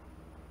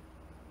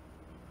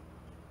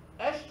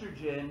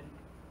 Estrogen,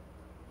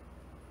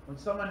 when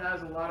someone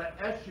has a lot of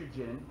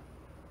estrogen,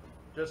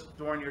 just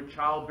during your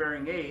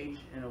childbearing age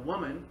in a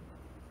woman,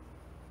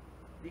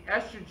 the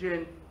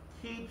estrogen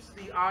keeps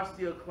the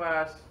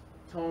osteoclast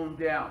toned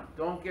down.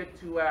 Don't get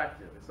too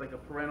active. It's like a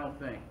parental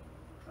thing.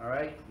 All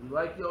right? We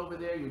like you over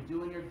there. You're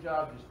doing your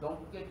job. Just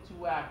don't get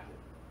too active.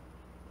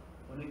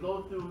 When you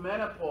go through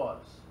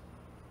menopause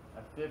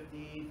at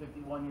 50,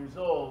 51 years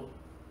old,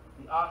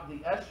 the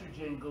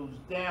estrogen goes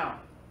down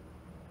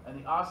and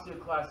the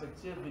osteoclast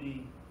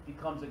activity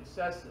becomes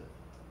excessive.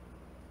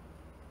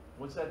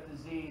 What's that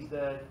disease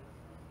that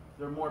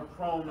they're more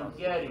prone to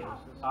getting?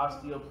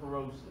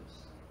 Osteoporosis.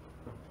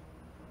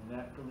 And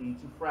that can lead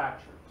to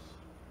fractures.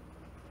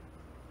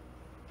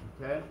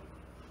 Okay?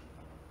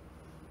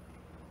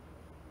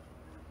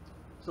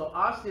 So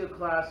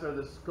osteoclasts are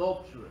the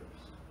sculpturers.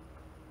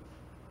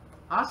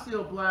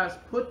 Osteoblasts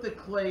put the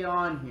clay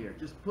on here.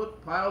 Just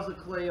put piles of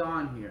clay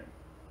on here.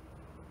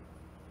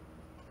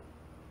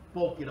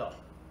 Bulk it up.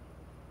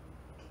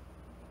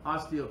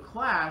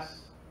 Osteoclasts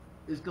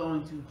is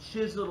going to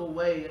chisel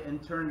away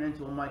and turn it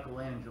into a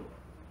Michelangelo.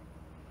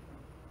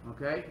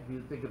 Okay? If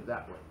you think of it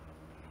that way.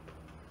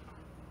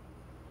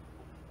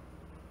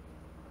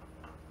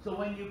 So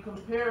when you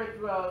compare it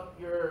throughout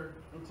your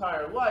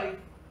entire life,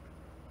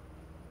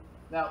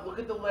 now look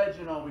at the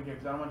legend over here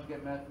because I don't want you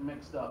to get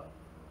mixed up.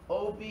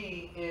 OB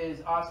is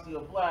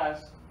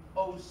osteoblast,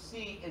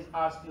 OC is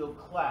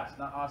osteoclast,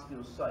 not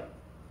osteocyte.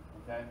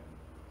 Okay?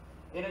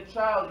 In a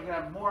child, you're going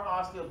to have more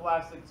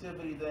osteoblast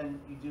activity than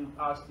you do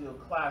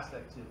osteoclast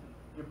activity.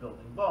 You're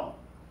building bone.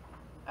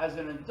 As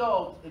an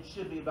adult, it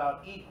should be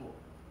about equal.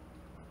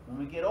 When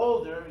we get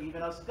older,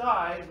 even us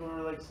guys, when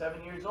we're like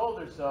 7 years old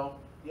or so,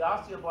 the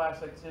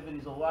osteoblast activity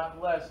is a lot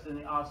less than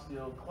the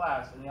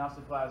osteoclast, and the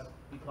osteoclasts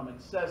become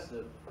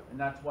excessive, and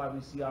that's why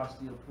we see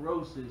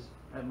osteoporosis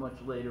at much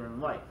later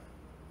in life.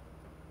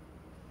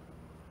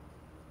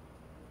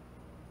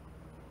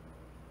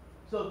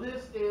 So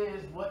this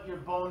is what your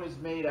bone is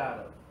made out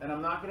of, and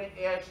I'm not going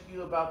to ask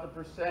you about the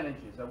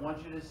percentages. I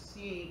want you to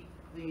see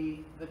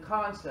the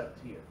concept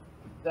here,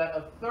 that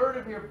a third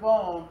of your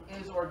bone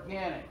is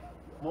organic,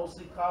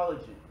 mostly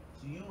collagen.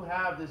 So you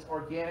have this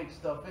organic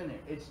stuff in there.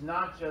 It's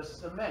not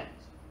just cement.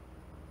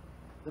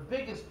 The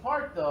biggest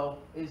part, though,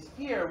 is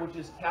here, which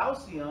is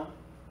calcium,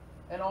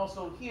 and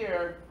also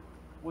here,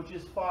 which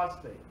is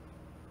phosphate.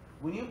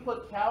 When you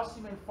put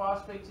calcium and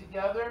phosphate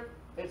together,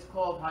 it's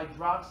called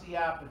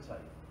hydroxyapatite,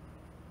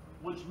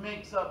 which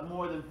makes up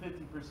more than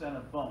 50%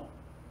 of bone.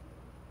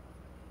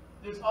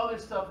 There's other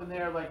stuff in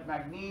there like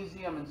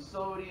magnesium and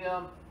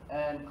sodium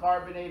and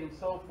carbonate and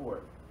so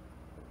forth.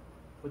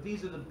 But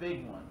these are the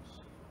big ones.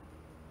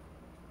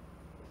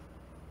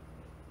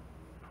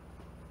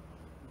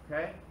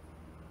 Okay?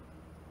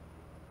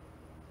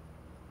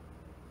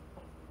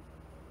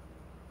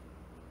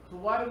 So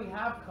why do we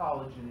have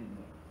collagen in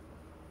there?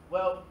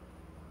 Well,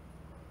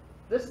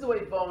 this is the way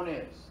bone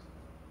is.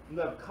 You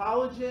have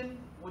collagen,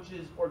 which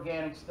is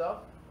organic stuff.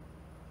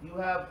 You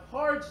have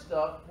hard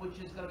stuff, which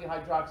is going to be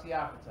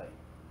hydroxyapatite,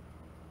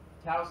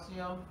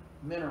 calcium,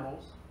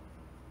 minerals,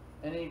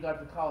 and then you've got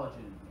the collagen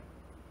in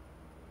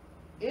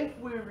there. If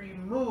we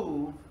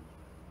remove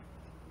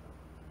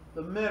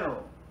the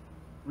mineral,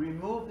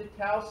 remove the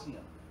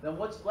calcium, then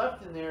what's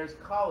left in there is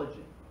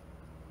collagen,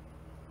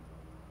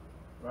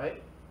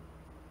 right?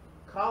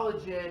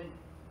 Collagen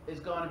is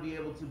going to be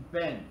able to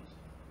bend.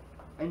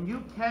 And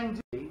you can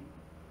do...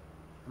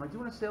 Am I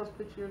doing a sales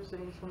pitch here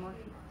saying so much?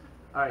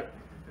 All right.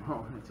 I'm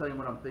going to tell you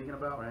what I'm thinking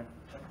about, right?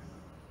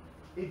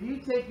 If you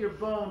take your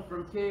bone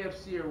from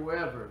KFC or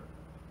wherever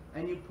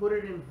and you put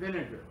it in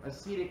vinegar,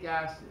 acetic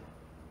acid,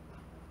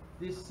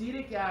 the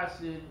acetic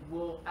acid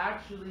will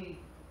actually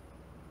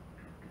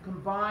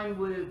combine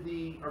with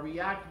or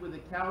react with the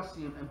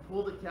calcium and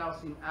pull the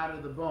calcium out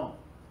of the bone.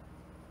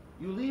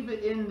 You leave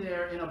it in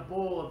there in a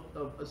bowl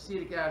of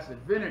acetic acid,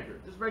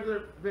 vinegar, just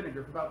regular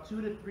vinegar, for about 2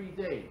 to 3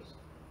 days.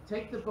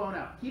 Take the bone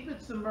out. Keep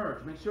it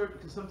submerged. Make sure,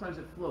 because sometimes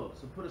it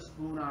floats, so put a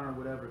spoon on or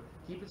whatever.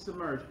 Keep it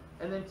submerged,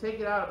 and then take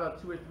it out about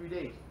 2 or 3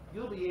 days.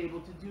 You'll be able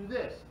to do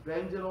this.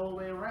 Bend it all the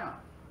way around.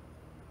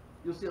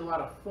 You'll see a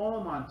lot of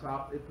foam on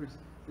top.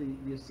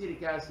 The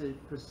acetic acid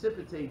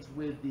precipitates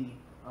with the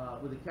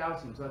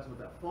calcium, so that's what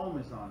that foam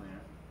is on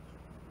there.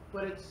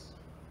 But it's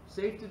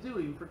safe to do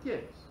even for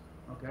kids.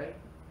 Okay?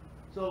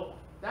 So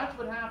that's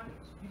what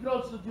happens. You could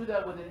also do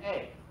that with an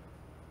egg,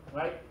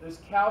 right? There's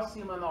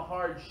calcium on the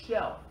hard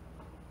shell.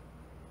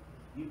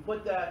 You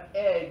put that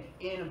egg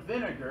in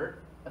vinegar,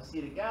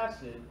 acetic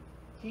acid,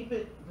 keep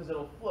it, because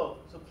it'll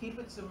float, so keep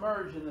it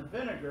submerged in the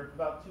vinegar for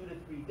about 2 to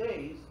 3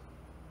 days,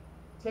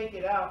 take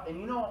it out, and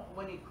you know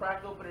when you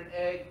crack open an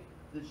egg,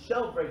 the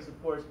shell breaks,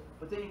 of course,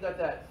 but then you got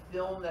that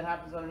film that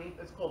happens underneath,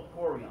 that's called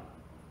chorion,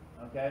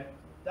 okay?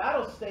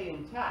 That'll stay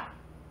intact,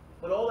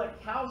 but all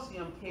that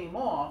calcium came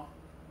off,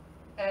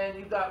 and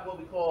you've got what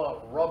we call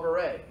a rubber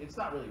egg. It's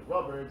not really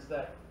rubber, it's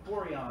that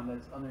chorion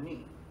that's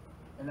underneath,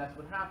 and that's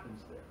what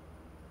happens there.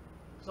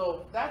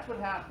 So that's what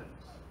happens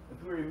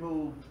if we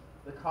remove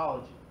the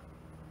collagen.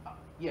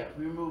 If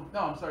we remove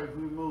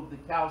the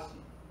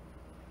calcium.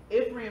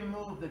 If we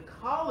remove the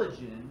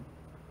collagen,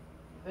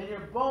 then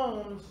your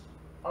bones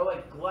are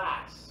like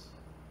glass.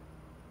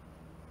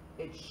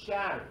 It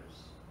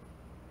shatters.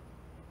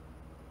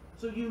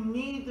 So you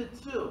need the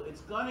two. It's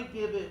going to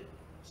give it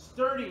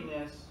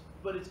sturdiness,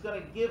 but it's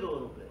going to give a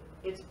little bit.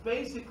 It's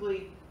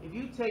basically, if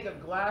you take a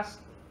glass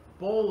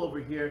bowl over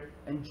here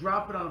and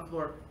drop it on the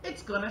floor,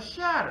 it's going to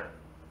shatter.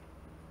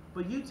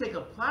 But you take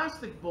a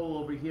plastic bowl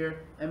over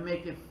here and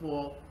make it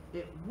fall,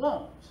 it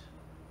won't.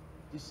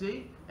 You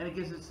see? And it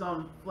gives it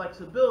some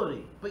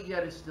flexibility, but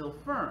yet it's still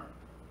firm.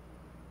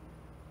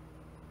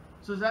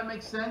 So does that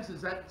make sense?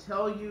 Does that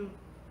tell you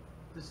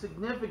the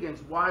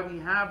significance why we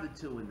have the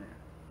two in there?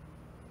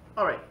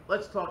 All right,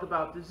 let's talk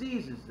about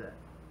diseases then.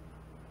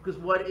 Because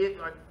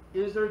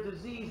is there a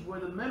disease where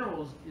the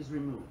minerals is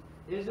removed?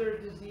 Is there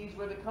a disease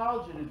where the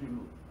collagen is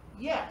removed?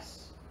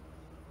 Yes.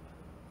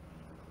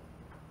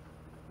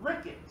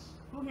 Rickets.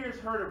 Who here has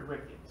heard of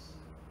rickets?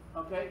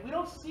 Okay, we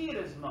don't see it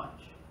as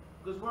much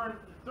because we're in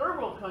third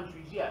world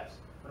countries, yes,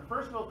 but in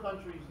first world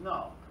countries,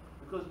 no,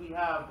 because we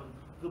have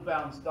a good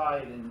balanced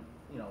diet and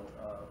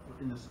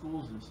in the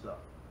schools and stuff.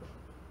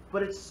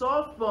 But it's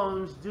soft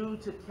bones due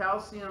to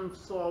calcium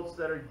salts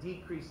that are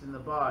decreased in the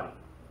body.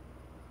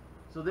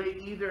 So they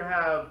either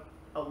have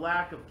a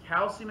lack of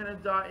calcium in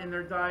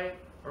their diet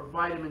or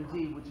vitamin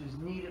D, which is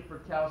needed for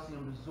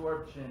calcium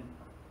absorption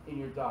in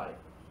your diet.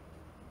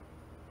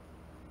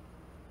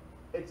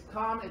 It's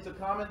a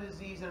common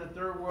disease in a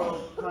third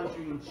world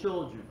country in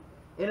children.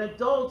 In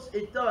adults,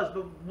 it does,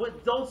 but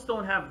adults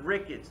don't have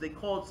rickets. They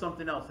call it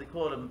something else. They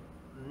call it a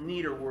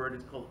neater word.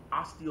 It's called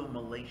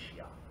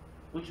osteomalacia,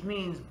 which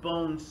means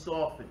bone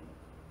softening.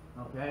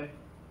 Okay?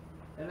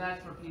 And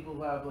that's for people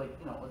who have,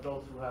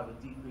 adults who have a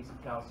decrease in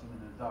calcium in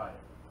their diet.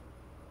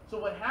 So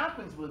what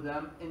happens with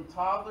them in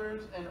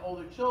toddlers and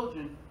older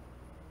children,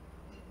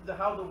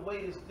 how the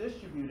weight is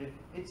distributed,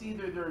 it's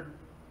either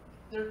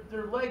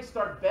their legs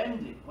start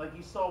bending, like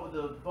you saw with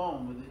the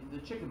bone, with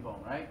the chicken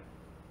bone, right?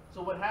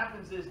 So what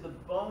happens is the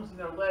bones in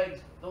their legs,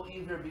 they'll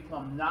either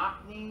become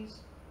knock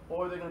knees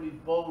or they're going to be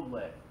bowed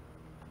leg.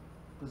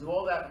 Because of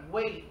all that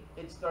weight,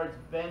 it starts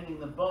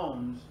bending the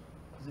bones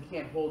because it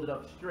can't hold it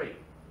up straight.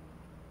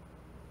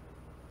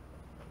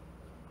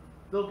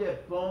 They'll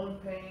get bone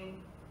pain,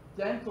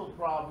 dental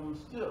problems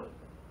too,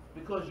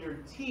 because your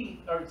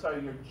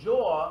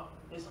jaw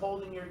is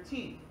holding your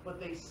teeth, but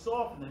they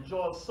soften, the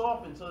jaw is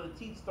softened, so the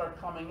teeth start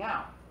coming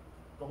out.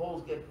 The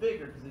holes get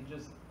bigger because they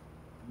just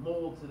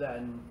mold to that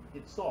and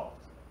get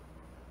soft.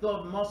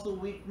 They'll have muscle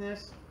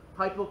weakness,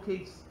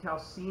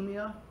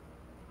 hypocalcemia.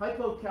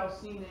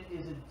 Hypocalcemia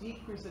is a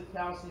decrease of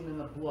calcium in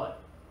the blood,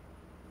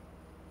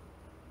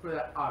 for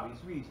that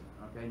obvious reason,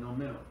 okay, no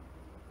mineral.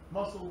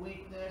 Muscle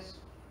weakness,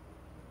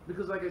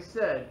 Because like I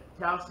said,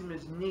 calcium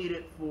is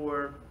needed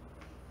for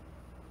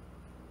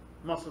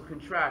muscle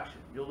contraction.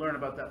 You'll learn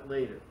about that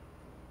later.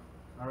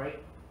 All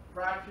right?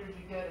 Fractures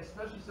you get,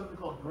 especially something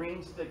called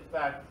green stick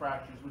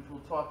fractures, which we'll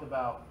talk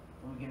about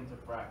when we get into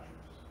fractures.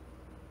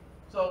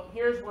 So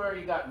here's where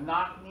you got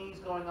knock knees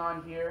going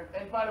on here.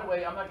 And by the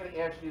way, I'm not going to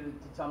ask you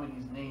to tell me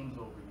these names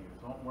over here,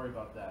 so don't worry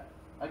about that.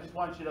 I just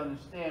want you to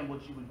understand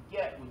what you would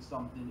get with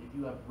something if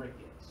you have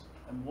rickets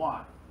and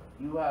why.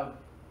 You have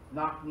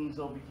knock knees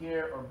over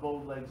here or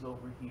bowed legs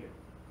over here.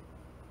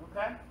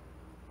 Okay?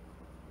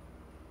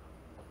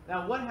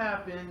 Now what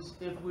happens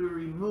if we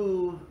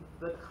remove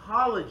the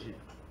collagen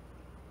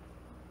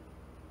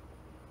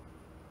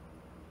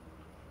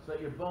so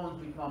that your bones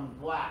become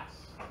glass?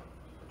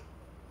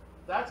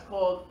 That's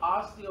called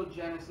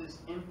Osteogenesis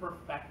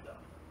imperfecta,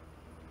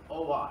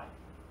 OI.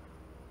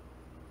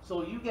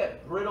 So you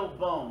get brittle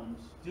bones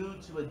due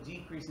to a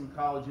decrease in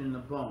collagen in the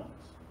bones.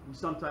 We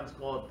sometimes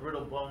call it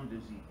brittle bone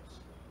disease.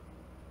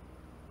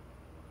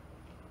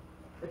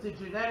 It's a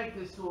genetic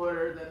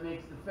disorder that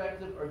makes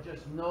defective or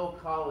just no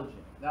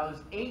collagen. Now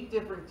there's 8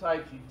 different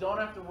types. You don't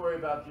have to worry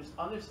about, just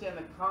understand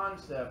the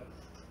concept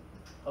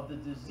of the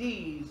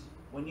disease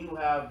when you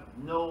have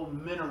no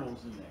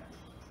minerals in there.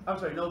 I'm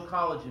sorry, no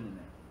collagen in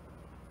there.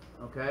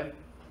 Okay?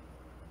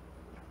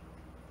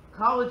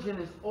 Collagen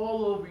is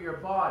all over your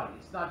body.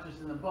 It's not just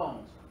in the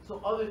bones.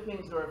 So other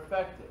things are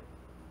affected.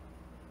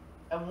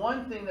 And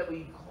one thing that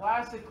we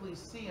classically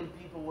see in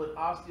people with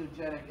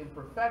osteogenic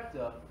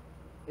imperfecta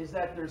is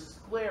that their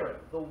sclera,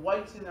 the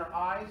whites in their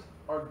eyes,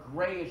 are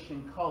grayish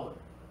in color.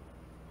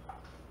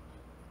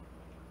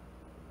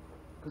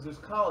 Because there's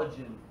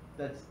collagen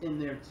that's in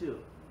there too,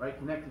 right?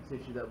 Connective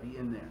tissue that would be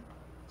in there.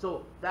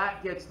 So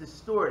that gets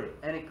distorted,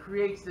 and it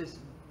creates this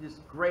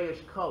grayish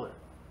color.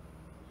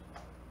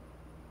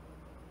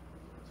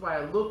 That's why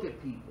I look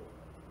at people.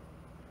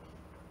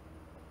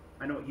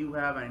 I know what you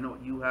have, I know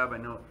what you have, I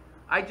know.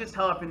 I just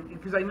help,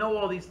 because I know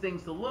all these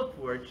things to look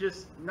for. It's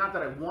just, not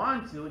that I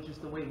want to, it's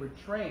just the way we're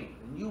trained.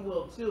 And you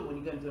will too when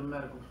you get into the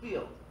medical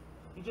field.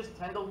 You just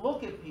tend to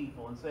look at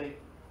people and say,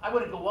 I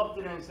wouldn't go up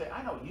to them and say,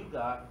 I know what you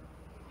got.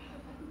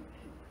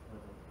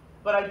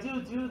 But I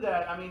do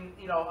that. I mean,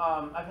 you know,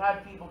 I've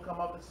had people come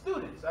up with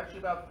students. Actually,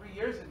 about 3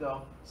 years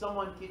ago,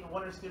 one of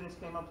the students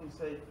came up to me and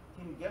said,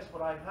 can you guess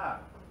what I have?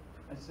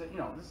 I said, you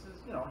know, this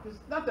is, you know, because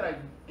not that I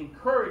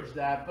encourage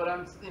that, but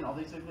I'm, you know,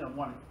 they said, you know,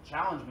 want to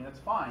challenge me, that's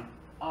fine.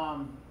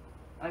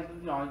 I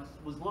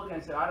was looking,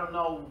 I said, I don't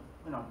know,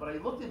 you know, but I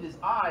looked at his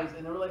eyes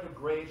and they were like a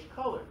grayish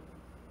color.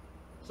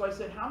 So I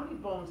said, how many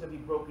bones have you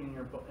broken in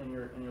your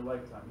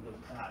lifetime? He goes,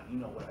 you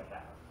know what I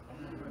have.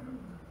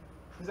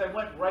 Because I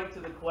went right to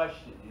the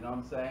question, you know what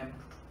I'm saying?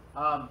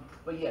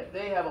 But yeah,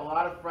 they have a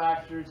lot of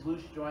fractures,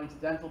 loose joints,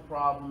 dental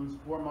problems,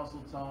 poor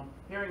muscle tone,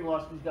 hearing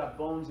loss because you've got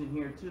bones in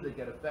here too that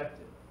get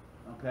affected,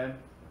 okay?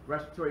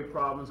 Respiratory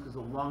problems because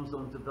the lungs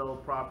don't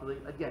develop properly.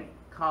 Again,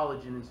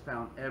 collagen is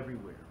found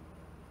everywhere.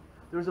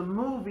 There's a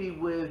movie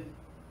with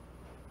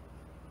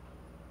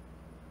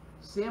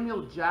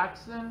Samuel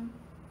Jackson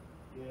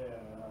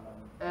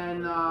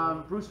and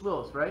Bruce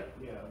Willis, right?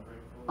 Yeah,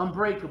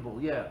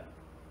 Unbreakable, yeah.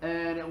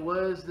 And it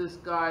was this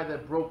guy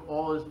that broke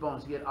all his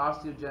bones. He had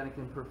osteogenic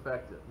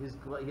imperfecta.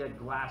 He had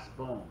glass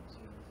bones.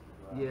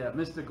 Yeah,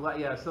 Mr. Glass,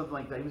 yeah, something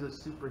like that. He was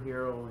a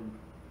superhero, and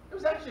it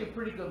was actually a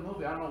pretty good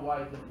movie. I don't know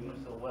why it didn't do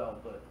so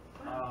well, but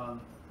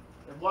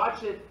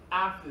watch it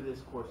after this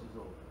course is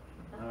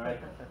over. All right.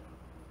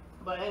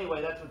 But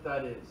anyway, that's what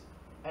that is.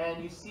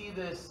 And you see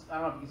this, I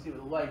don't know if you can see it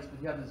with the lights,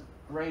 but you have this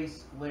gray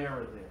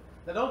sclera there.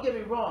 Now don't get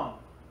me wrong,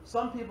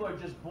 some people are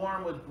just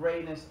born with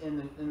grayness in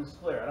the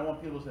sclera. I don't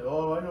want people to say,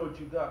 oh, I know what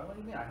you got. What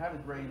do you mean? I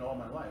haven't grayed all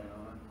my life. You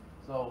know?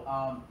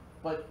 So,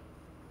 but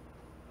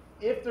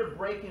if they're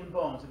breaking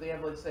bones, if they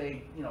have, let's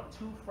say, you know,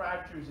 2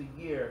 fractures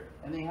a year,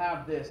 and they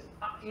have this,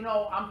 you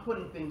know, I'm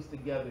putting things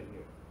together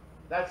here.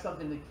 That's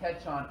something to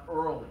catch on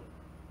early,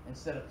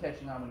 instead of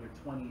catching on when you're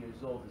 20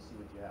 years old to see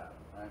what you have,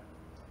 right?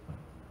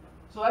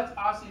 So that's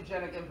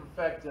osteogenic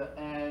imperfecta,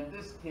 and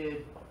this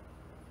kid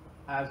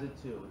has it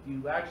too. If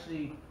you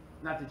actually,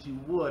 not that you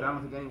would, I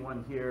don't think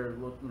anyone here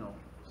looked, you know,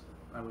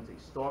 I would say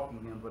stalking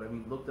him, but I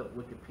mean looked up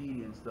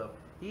Wikipedia and stuff.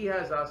 He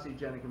has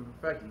osteogenic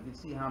imperfecta. You can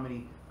see how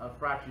many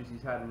fractures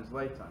he's had in his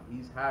lifetime.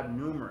 He's had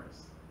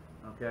numerous,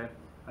 okay?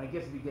 And I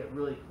guess if you get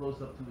really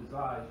close up to his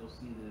eyes, you'll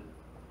see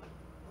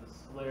the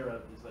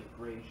sclera is like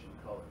grayish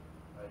in color,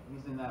 right?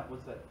 He's in that,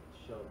 what's that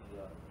show,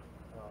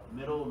 the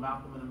Middle,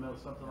 Malcolm in the Middle,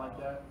 something like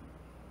that?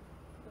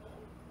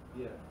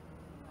 Yeah,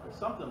 or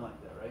something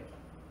like that, right?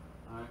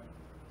 All right.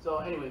 So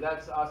anyway,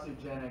 that's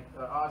osteogenesis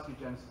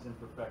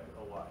imperfecta,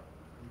 OI.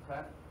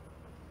 Okay.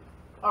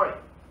 All right.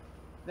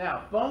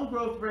 Now, bone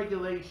growth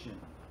regulation.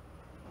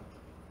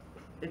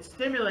 It's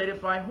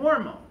stimulated by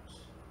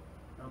hormones.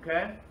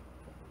 Okay.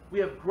 We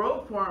have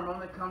growth hormone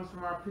that comes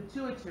from our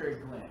pituitary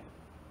gland.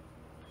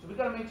 So we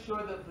got to make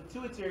sure that the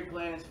pituitary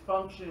gland is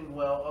functioning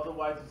well,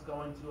 otherwise it's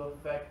going to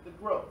affect the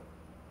growth.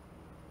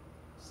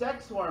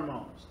 Sex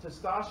hormones,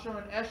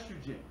 testosterone and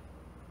estrogen.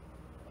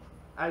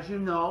 As you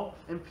know,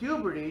 in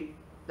puberty,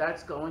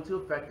 that's going to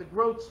affect the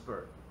growth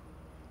spurt.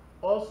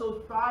 Also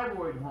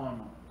thyroid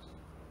hormones.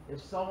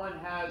 If someone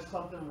has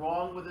something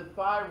wrong with the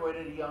thyroid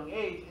at a young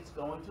age, it's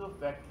going to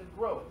affect the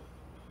growth.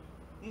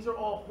 These are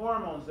all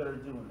hormones that are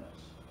doing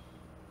this.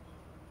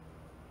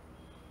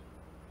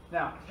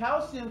 Now,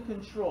 calcium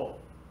control.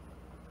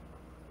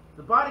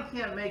 The body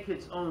can't make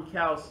its own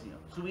calcium,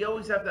 so we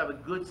always have to have a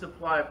good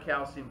supply of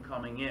calcium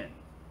coming in.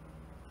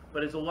 But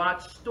there's a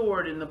lot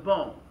stored in the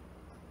bone.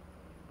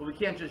 But we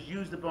can't just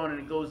use the bone and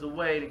it goes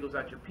away and it goes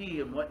out your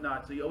pee and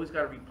whatnot, so you always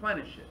got to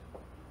replenish it.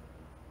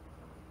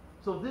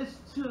 So this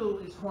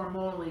too is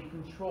hormonally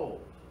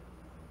controlled.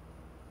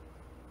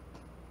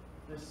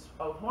 There's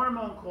a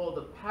hormone called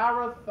the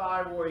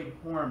parathyroid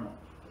hormone.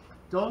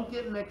 Don't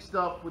get mixed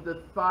up with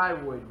the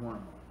thyroid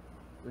hormone.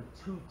 They're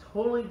two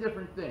totally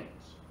different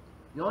things.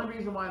 The only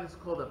reason why this is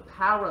called a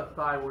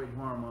parathyroid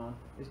hormone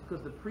is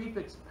because the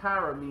prefix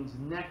para means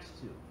next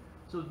to.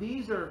 So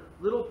these are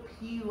little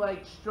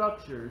pea-like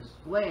structures,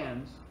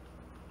 glands,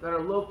 that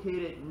are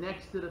located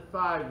next to the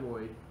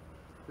thyroid.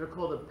 They're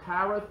called the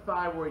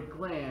parathyroid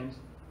glands,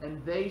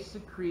 and they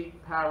secrete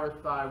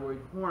parathyroid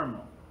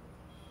hormone.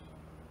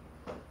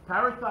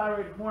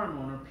 Parathyroid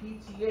hormone, or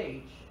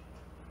PTH,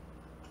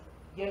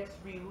 gets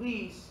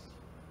released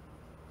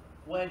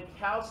when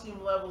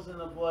calcium levels in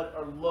the blood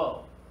are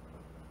low.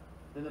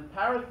 Then the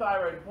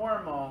parathyroid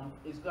hormone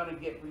is going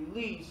to get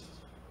released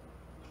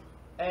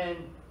and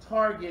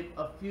target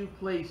a few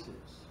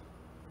places.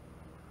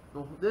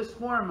 This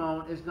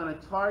hormone is going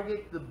to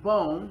target the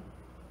bone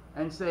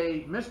and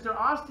say, Mr.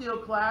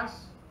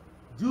 Osteoclasts,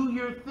 do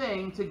your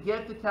thing to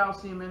get the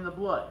calcium in the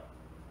blood.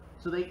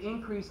 So they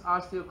increase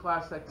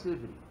osteoclast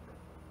activity.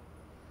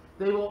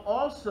 They will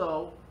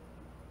also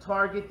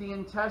target the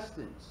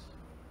intestines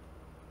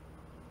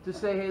to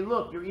say, hey,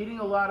 look, you're eating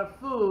a lot of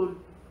food,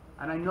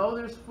 and I know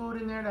there's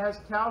food in there that has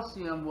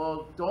calcium.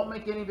 Well, don't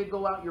make any of it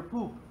go out your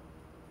poop.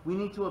 We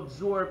need to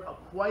absorb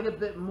quite a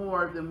bit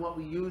more than what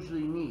we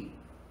usually need.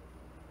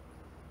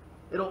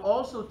 It'll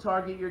also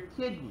target your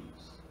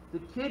kidneys. The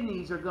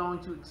kidneys are going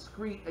to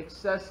excrete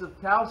excessive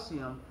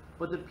calcium,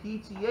 but the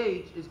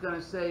PTH is going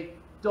to say,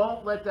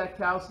 don't let that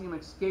calcium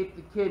escape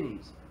the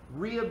kidneys.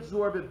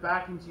 Reabsorb it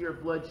back into your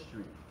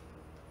bloodstream.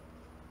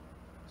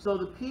 So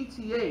the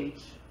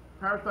PTH,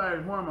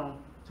 parathyroid hormone,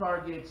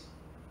 targets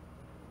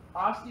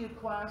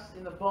osteoclasts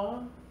in the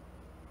bone,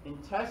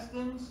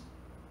 intestines,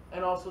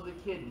 and also the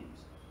kidneys,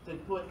 to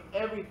put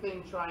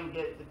everything, try and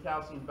get the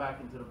calcium back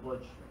into the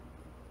bloodstream.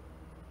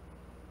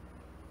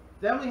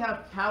 Then we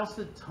have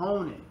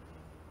calcitonin.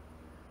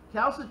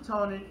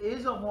 Calcitonin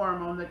is a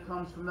hormone that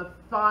comes from the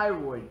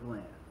thyroid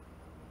gland.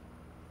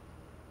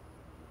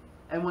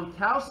 And when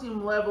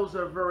calcium levels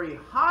are very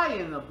high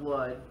in the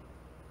blood,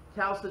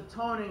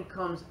 calcitonin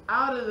comes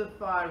out of the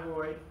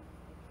thyroid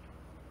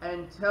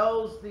and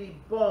tells the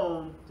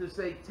bone to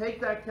say,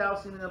 take that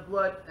calcium in the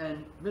blood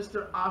and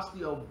Mr.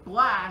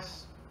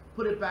 Osteoblasts,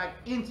 put it back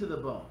into the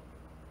bone.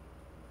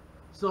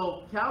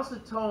 So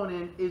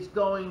calcitonin is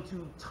going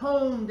to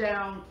tone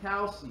down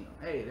calcium.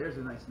 Hey, there's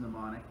a nice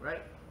mnemonic,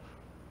 right?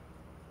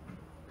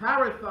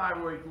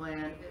 Parathyroid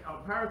gland,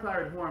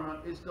 parathyroid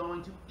hormone is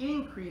going to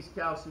increase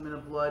calcium in the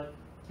blood.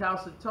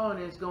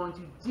 Calcitonin is going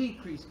to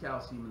decrease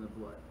calcium in the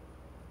blood.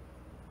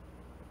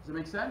 Does it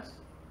make sense?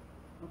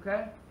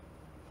 Okay?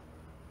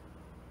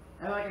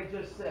 And like I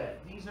just said,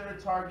 these are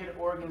the targeted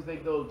organs they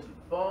go to.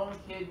 Bone,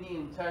 kidney,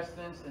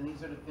 intestines, and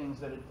these are the things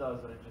that it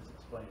does that I just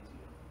explained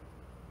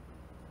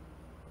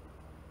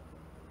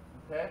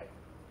to you. Okay?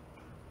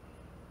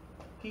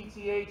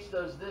 PTH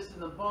does this in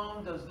the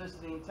bone, does this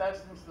in the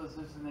intestines, does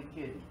this in the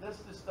kidney. This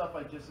is the stuff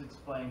I just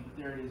explained, but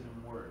there it is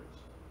in words.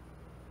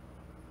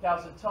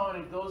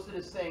 Calcitonin goes to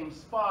the same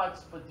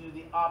spots, but do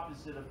the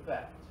opposite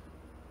effect.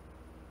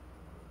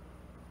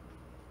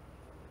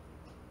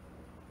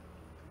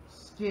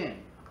 Skin.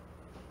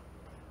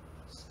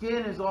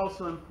 Skin is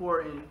also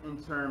important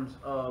in terms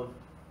of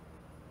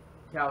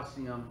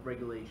calcium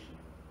regulation,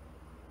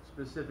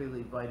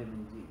 specifically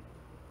vitamin D.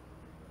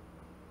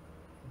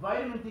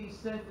 Vitamin D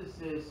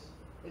synthesis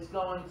is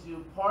going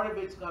to, part of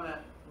it's going to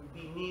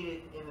be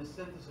needed in the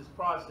synthesis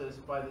process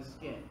by the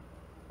skin.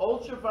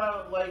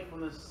 Ultraviolet light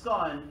from the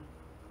sun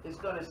is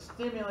going to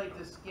stimulate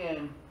the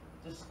skin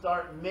to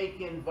start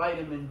making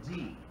vitamin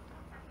D.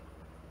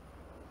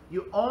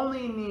 You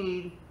only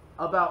need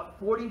about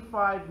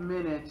 45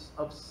 minutes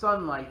of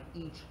sunlight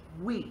each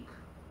week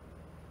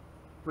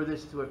for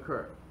this to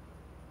occur.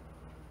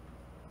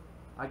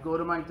 I go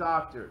to my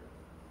doctor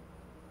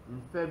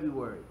in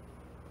February.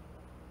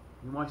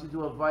 He wants you to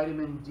do a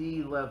vitamin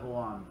D level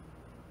on me.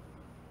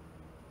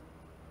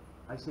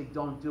 I say,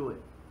 don't do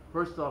it.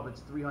 First off,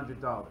 it's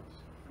 $300.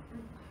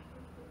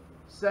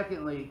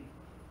 Secondly,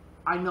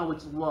 I know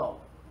it's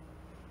low.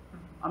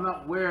 I'm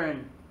not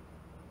wearing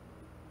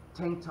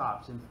tank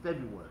tops in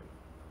February.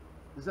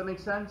 Does that make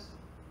sense?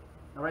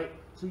 All right?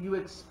 So you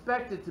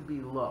expect it to be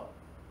low.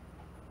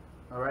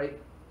 All right?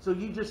 So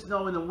you just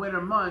know in the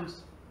winter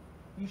months,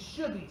 you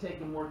should be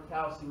taking more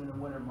calcium in the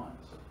winter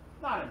months.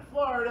 Not in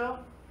Florida,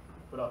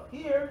 but up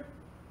here.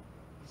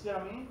 You see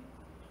what I mean?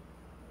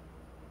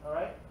 All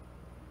right?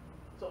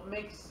 So it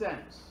makes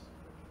sense.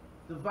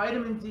 The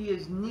vitamin D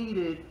is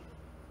needed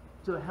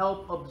to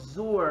help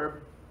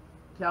absorb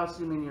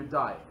calcium in your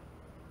diet.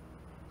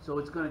 So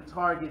it's going to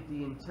target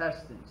the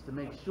intestines to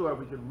make sure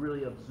we could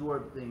really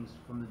absorb things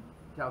from the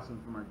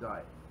calcium from our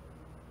diet.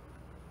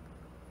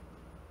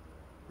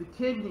 The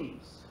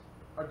kidneys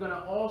are going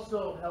to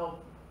also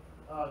help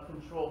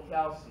control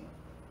calcium.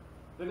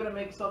 They're going to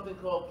make something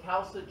called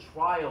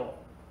calcitriol.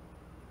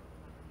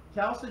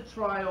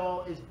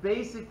 Calcitriol is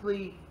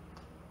basically,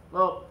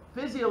 well,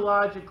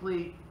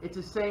 physiologically, it's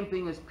the same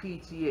thing as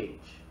PTH.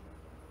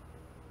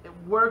 It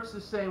works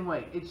the same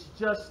way. It's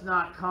just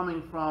not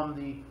coming from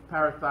the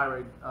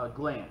parathyroid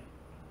gland.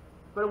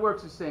 But it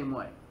works the same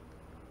way.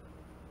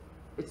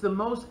 It's the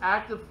most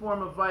active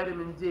form of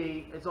vitamin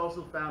D. It's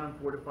also found in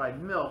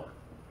fortified milk.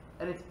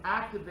 And it's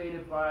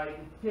activated by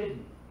the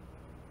kidney.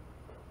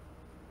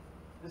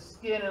 The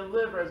skin and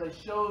liver, as I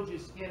showed you,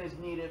 skin is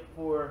needed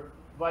for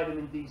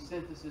vitamin D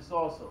synthesis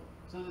also.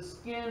 So the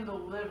skin, the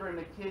liver, and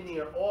the kidney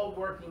are all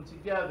working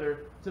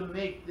together to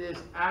make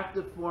this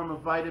active form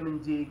of vitamin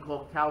D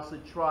called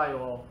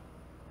calcitriol,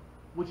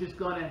 which is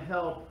going to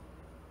help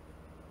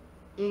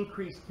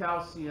increase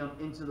calcium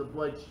into the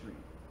bloodstream,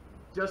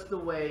 just the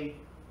way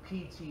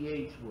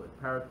PTH would,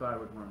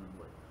 parathyroid hormone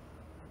would.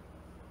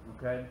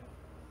 Okay?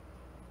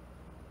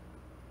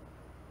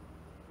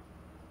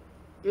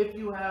 If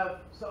you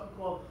have something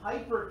called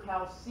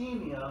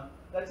hypercalcemia,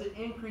 that's an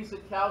increase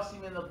of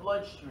calcium in the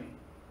bloodstream.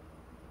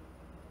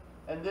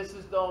 And this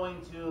is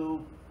going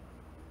to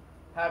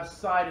have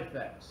side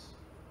effects.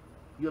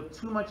 You have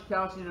too much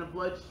calcium in the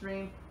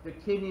bloodstream, the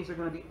kidneys are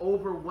going to be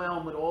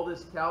overwhelmed with all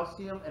this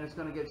calcium, and it's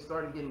going to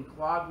start getting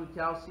clogged with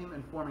calcium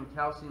and forming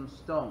calcium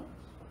stones.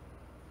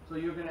 So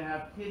you're going to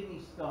have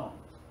kidney stones.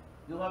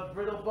 You'll have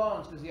brittle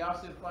bones because the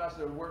osteoclasts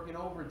are working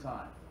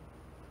overtime.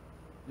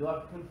 You'll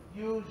have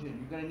confusion.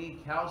 You're going to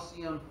need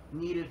calcium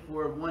needed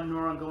for one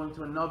neuron going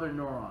to another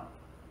neuron.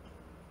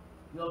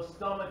 You'll have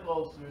stomach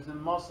ulcers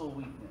and muscle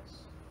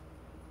weakness.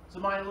 So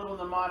my little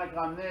mnemonic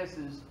on this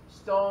is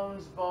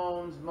stones,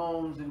 bones,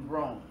 moans, and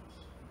groans.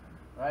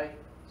 Right?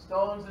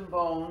 Stones and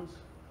bones.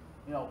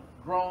 You know,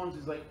 groans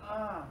is like,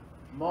 ah.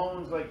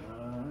 Moans like,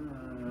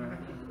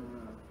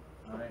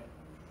 Alright?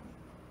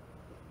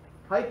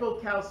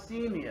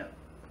 Hypocalcemia.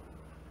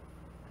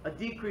 A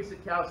decrease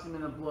of calcium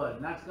in the blood.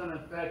 And that's going to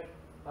affect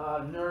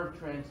nerve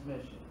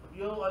transmission.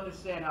 You'll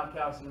understand how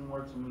calcium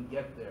works when we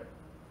get there.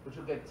 But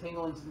you'll get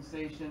tingling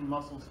sensation,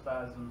 muscle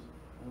spasms.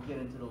 We'll get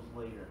into those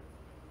later.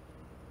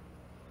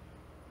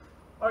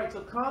 Alright,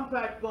 so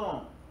compact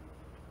bone.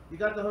 You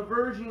got the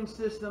Haversian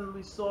system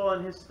we saw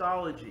in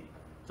histology.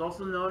 It's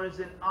also known as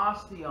an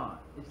osteon.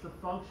 It's the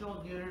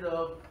functional unit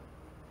of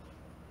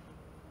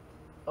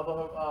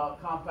a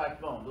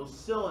compact bone. Those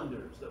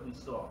cylinders that we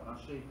saw. And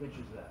I'll show you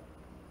pictures of that.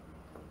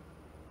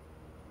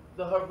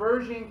 The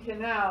Haversian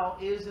canal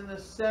is in the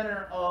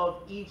center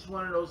of each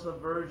one of those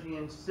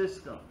Haversian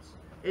systems.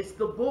 It's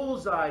the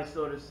bullseye,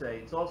 so to say.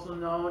 It's also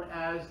known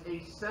as a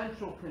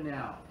central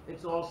canal.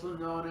 It's also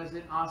known as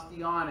an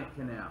osteonic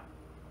canal.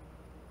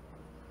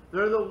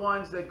 They're the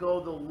ones that go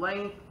the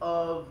length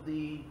of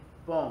the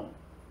bone.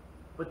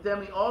 But then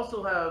we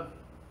also have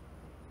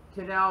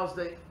canals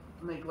that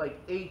make like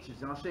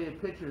H's, and I'll show you a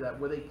picture of that,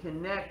 where they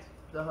connect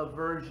the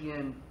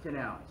Haversian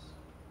canals.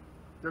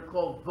 They're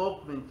called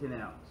Volkmann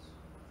canals.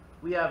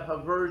 We have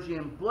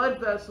Haversian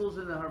blood vessels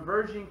in the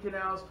Haversian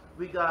canals.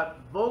 We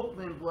got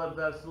Volkmann blood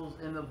vessels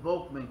in the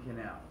Volkmann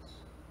canals.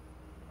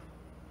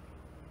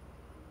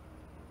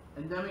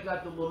 And then we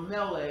got the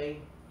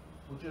lamellae,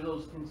 which are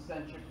those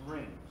concentric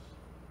rings.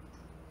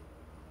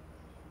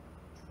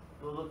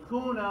 The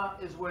lacuna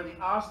is where the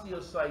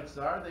osteocytes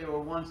are. They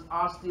were once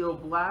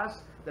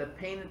osteoblasts that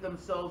painted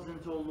themselves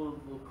into a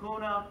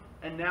lacuna,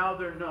 and now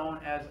they're known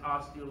as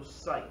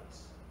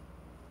osteocytes.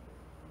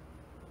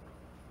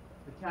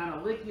 The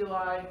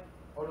canaliculi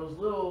are those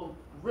little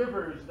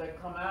rivers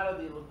that come out of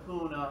the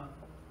lacuna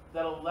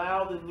that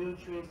allow the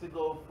nutrients to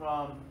go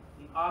from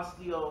the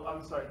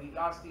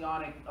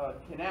osteonic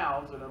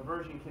canals, or the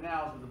Haversian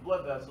canals with the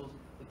blood vessels,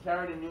 to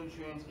carry the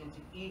nutrients into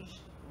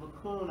each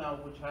lacuna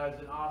which has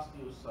an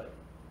osteocyte.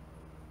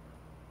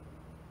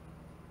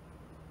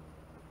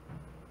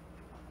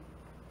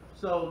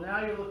 So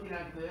now you're looking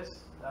at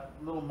this, that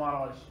little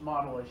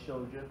model I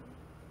showed you.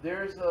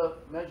 There's a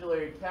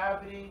medullary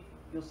cavity.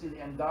 You'll see the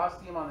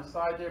endosteum on the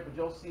side there, but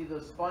you'll see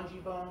the spongy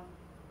bone.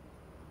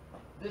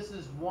 This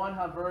is one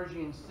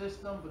Haversian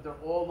system, but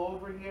they're all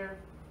over here.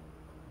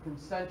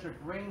 Concentric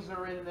rings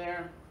are in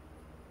there.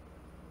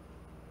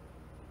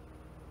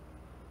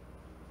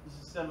 This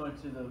is similar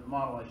to the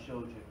model I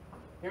showed you.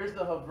 Here's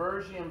the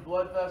Haversian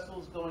blood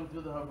vessels going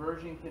through the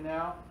Haversian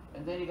canal,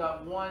 and then you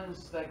got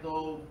ones that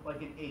go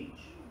like an H.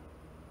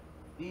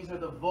 These are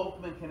the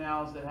Volkmann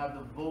canals that have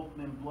the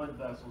Volkmann blood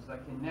vessels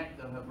that connect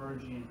the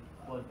Haversian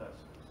blood vessels.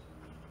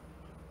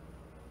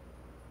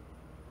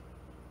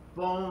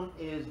 Bone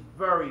is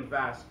very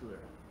vascular,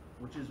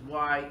 which is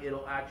why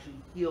it'll actually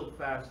heal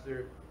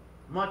faster,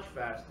 much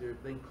faster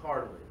than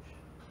cartilage.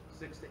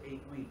 6 to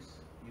 8 weeks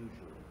usually.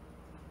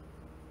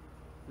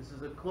 This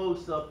is a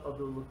close-up of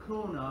the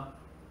lacuna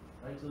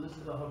right? So this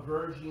is a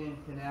Haversian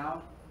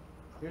canal.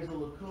 Here's a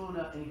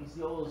lacuna, and you can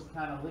see all those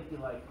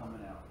canaliculi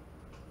coming out.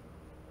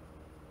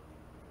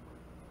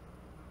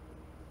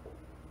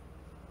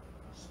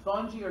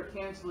 Spongy or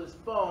cancellous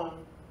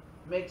bone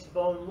makes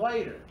bone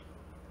lighter,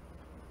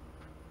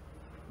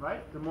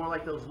 right? They're more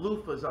like those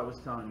loofahs I was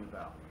telling you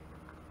about.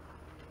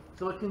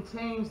 So it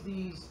contains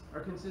these,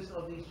 or consists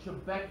of these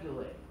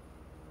trabeculae,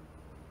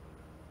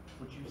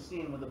 which you've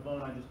seen with the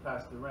bone I just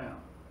passed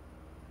around.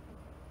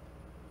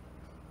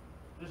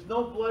 There's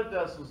no blood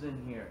vessels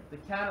in here. The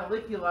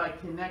canaliculi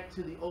connect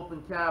to the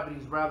open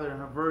cavities rather than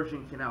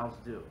Haversian canals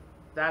do.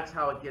 That's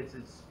how it gets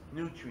its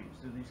nutrients,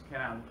 through these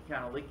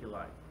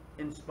canaliculi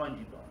in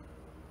spongy bone.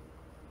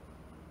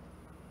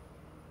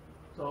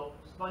 So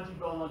spongy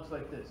bone looks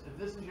like this. If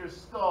this is your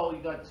skull,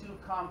 you got two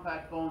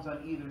compact bones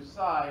on either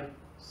side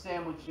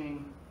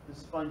sandwiching the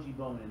spongy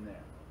bone in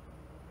there.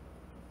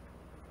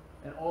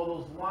 And all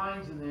those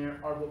lines in there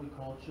are what we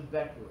call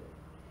trabeculae.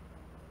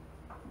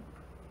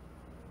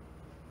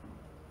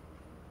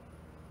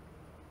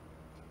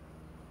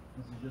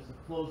 This is just a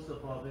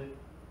close-up of it.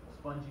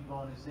 Spongy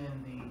bone is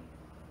in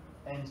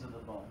the ends of the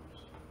bones.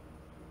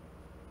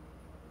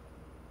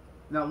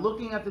 Now,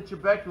 looking at the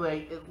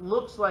trabeculae, it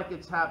looks like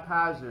it's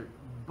haphazard,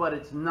 but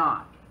it's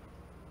not.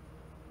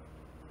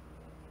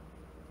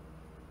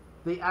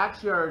 They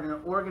actually are in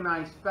an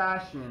organized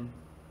fashion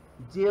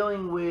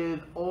dealing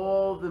with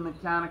all the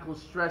mechanical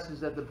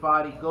stresses that the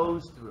body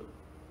goes through.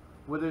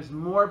 Where there's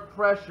more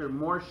pressure,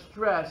 more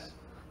stress,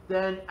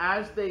 then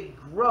as they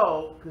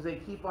grow, because they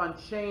keep on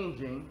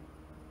changing,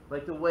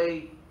 like the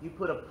way you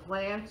put a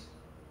plant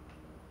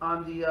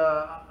on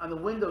the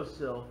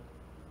windowsill,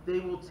 they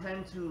will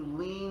tend to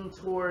lean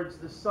towards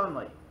the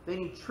sunlight. Then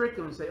you trick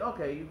them and say,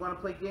 okay, you want to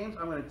play games?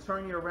 I'm going to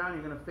turn you around,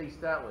 you're going to face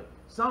that way.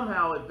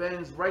 Somehow it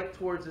bends right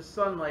towards the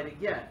sunlight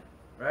again,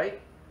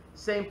 right?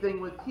 Same thing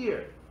with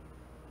here.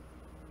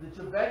 The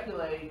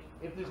trabeculae,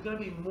 if there's going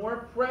to be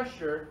more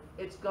pressure,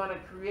 it's going to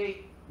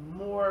create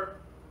more,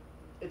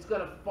 it's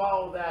going to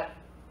follow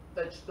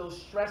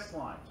those stress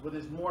lines where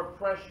there's more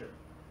pressure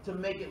to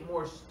make it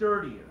more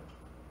sturdier.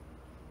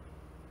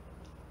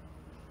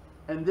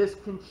 And this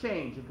can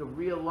change. It could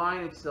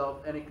realign itself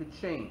and it could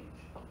change.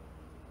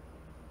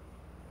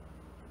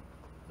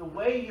 The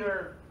way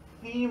your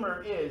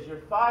femur is, your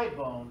thigh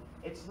bone,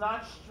 it's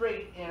not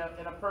straight in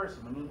a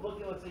person. When you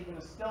look at, let's say, even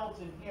a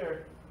skeleton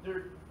here,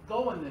 they're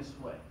going this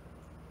way.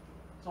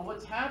 So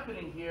what's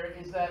happening here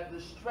is that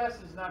the stress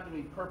is not going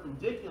to be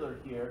perpendicular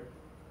here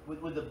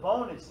with the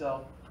bone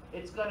itself.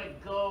 It's going to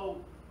go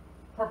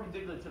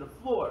perpendicular to the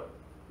floor,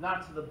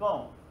 not to the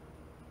bone.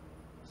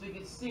 So you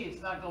can see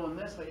it's not going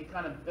this way, it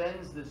kind of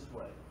bends this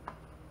way.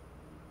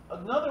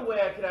 Another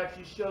way I could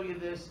actually show you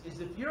this is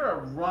if you're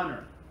a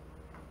runner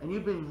and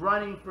you've been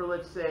running for,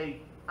 let's say,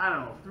 I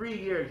don't know, 3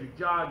 years, you're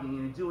jogging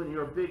and you're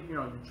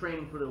you're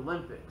training for the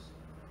Olympics.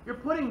 You're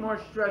putting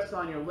more stress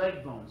on your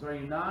leg bones, are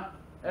you not?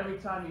 Every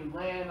time you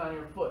land on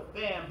your foot,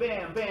 bam,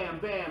 bam, bam,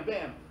 bam,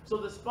 bam. So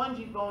the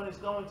spongy bone is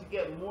going to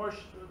get more,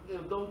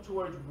 go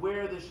towards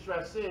where the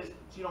stress is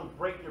so you don't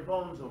break your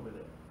bones over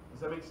there.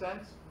 Does that make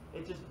sense?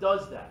 It just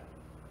does that.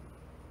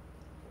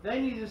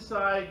 Then you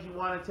decide you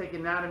want to take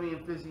anatomy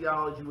and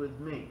physiology with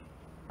me.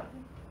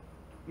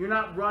 You're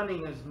not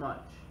running as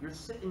much. You're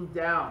sitting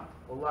down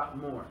a lot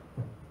more.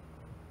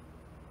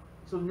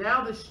 So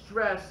now the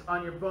stress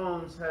on your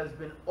bones has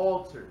been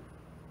altered.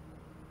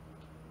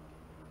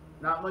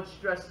 Not much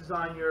stress is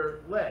on your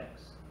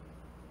legs.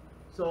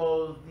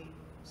 So the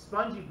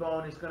spongy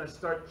bone is going to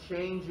start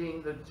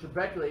changing, the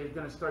trabeculae is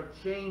going to start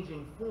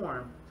changing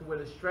form to where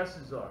the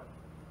stresses are.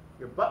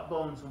 Your butt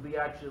bones will be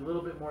actually a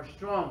little bit more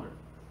stronger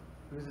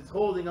because it's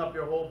holding up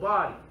your whole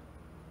body.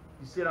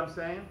 You see what I'm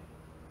saying?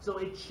 So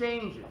it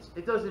changes.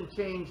 It doesn't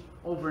change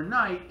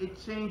overnight.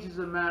 It changes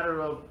a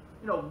matter of,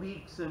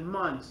 weeks and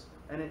months,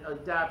 and it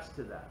adapts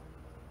to that.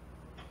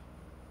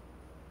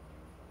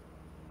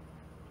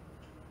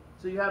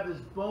 So you have this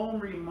bone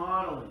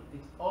remodeling.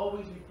 It's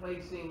always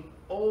replacing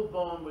old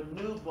bone with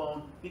new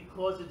bone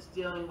because it's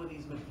dealing with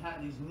these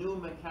new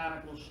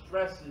mechanical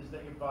stresses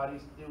that your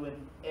body's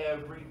doing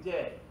every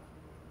day.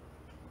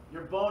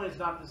 Your bone is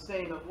not the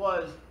same it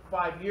was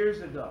 5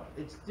 years ago.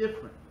 It's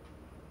different.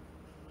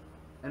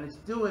 And it's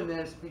doing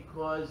this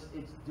because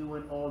it's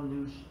doing all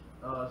new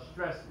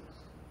stresses.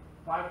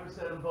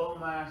 5% of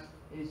bone mass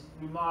is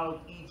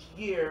remodeled each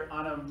year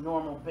on a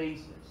normal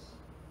basis.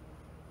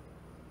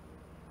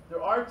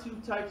 There are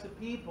two types of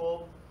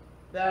people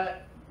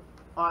that,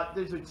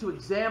 these are two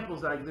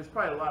examples, there's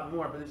probably a lot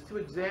more, but there's two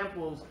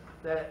examples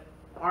that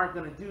aren't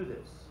going to do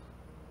this.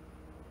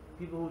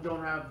 People who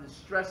don't have the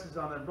stresses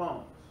on their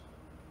bones.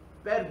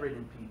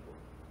 Bedridden people.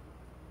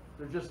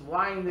 They're just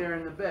lying there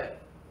in the bed.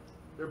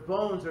 Their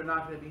bones are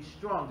not going to be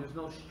strong. There's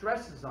no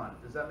stresses on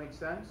it. Does that make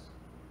sense?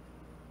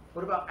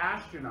 What about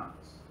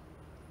astronauts?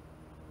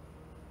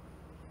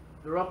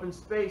 They're up in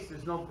space.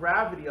 There's no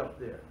gravity up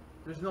there.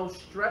 There's no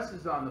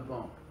stresses on the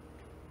bone.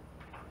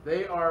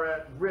 They are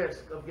at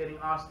risk of getting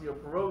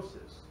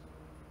osteoporosis.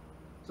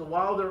 So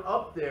while they're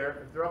up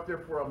there, if they're up there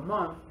for a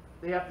month,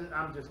 they have to,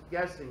 I'm just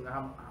guessing,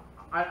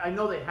 I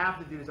know they have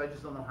to do this, I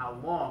just don't know how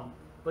long,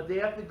 but they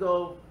have to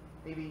go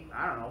maybe,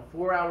 I don't know,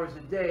 4 hours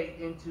a day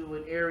into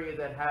an area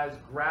that has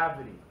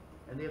gravity.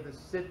 And they have to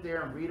sit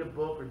there and read a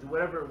book or do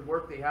whatever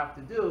work they have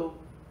to do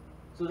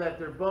so that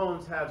their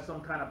bones have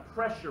some kind of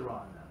pressure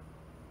on them.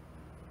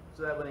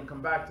 So that when they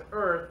come back to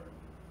Earth,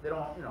 they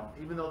don't, you know,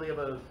 even though they have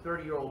a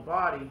 30-year-old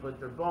body, but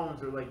their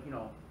bones are like, you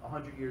know,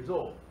 100 years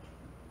old.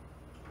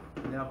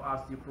 And they have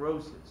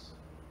osteoporosis.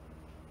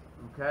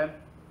 Okay?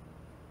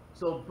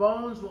 So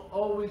bones will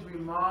always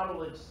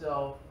remodel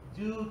itself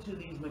due to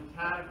these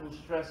mechanical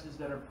stresses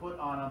that are put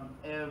on them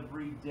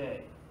every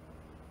day.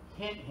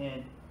 Hint,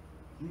 hint,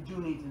 you do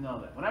need to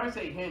know that. Whenever I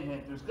say hint,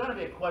 hint, there's going to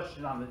be a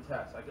question on the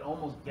test. I can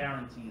almost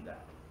guarantee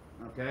that.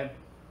 Okay?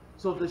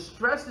 So if the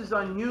stress is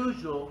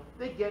unusual,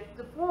 they get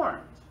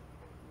deformed.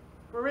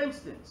 For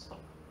instance,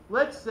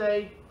 let's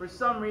say for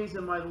some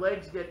reason my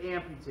legs get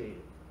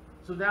amputated.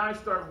 So now I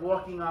start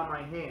walking on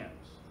my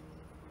hands.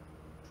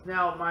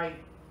 Now my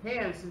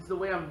hands, since the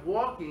way I'm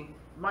walking,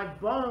 my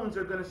bones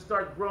are going to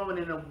start growing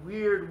in a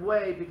weird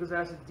way because it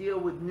has to deal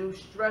with new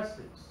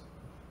stresses.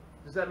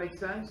 Does that make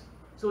sense?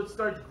 So it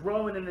starts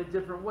growing in a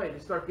different way. They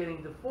start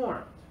getting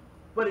deformed.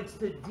 But it's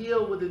to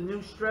deal with the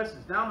new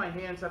stresses. Now my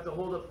hands have to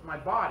hold up my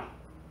body,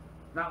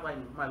 not like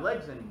my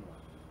legs anymore.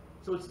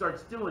 So it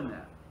starts doing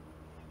that.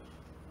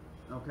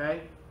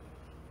 Okay?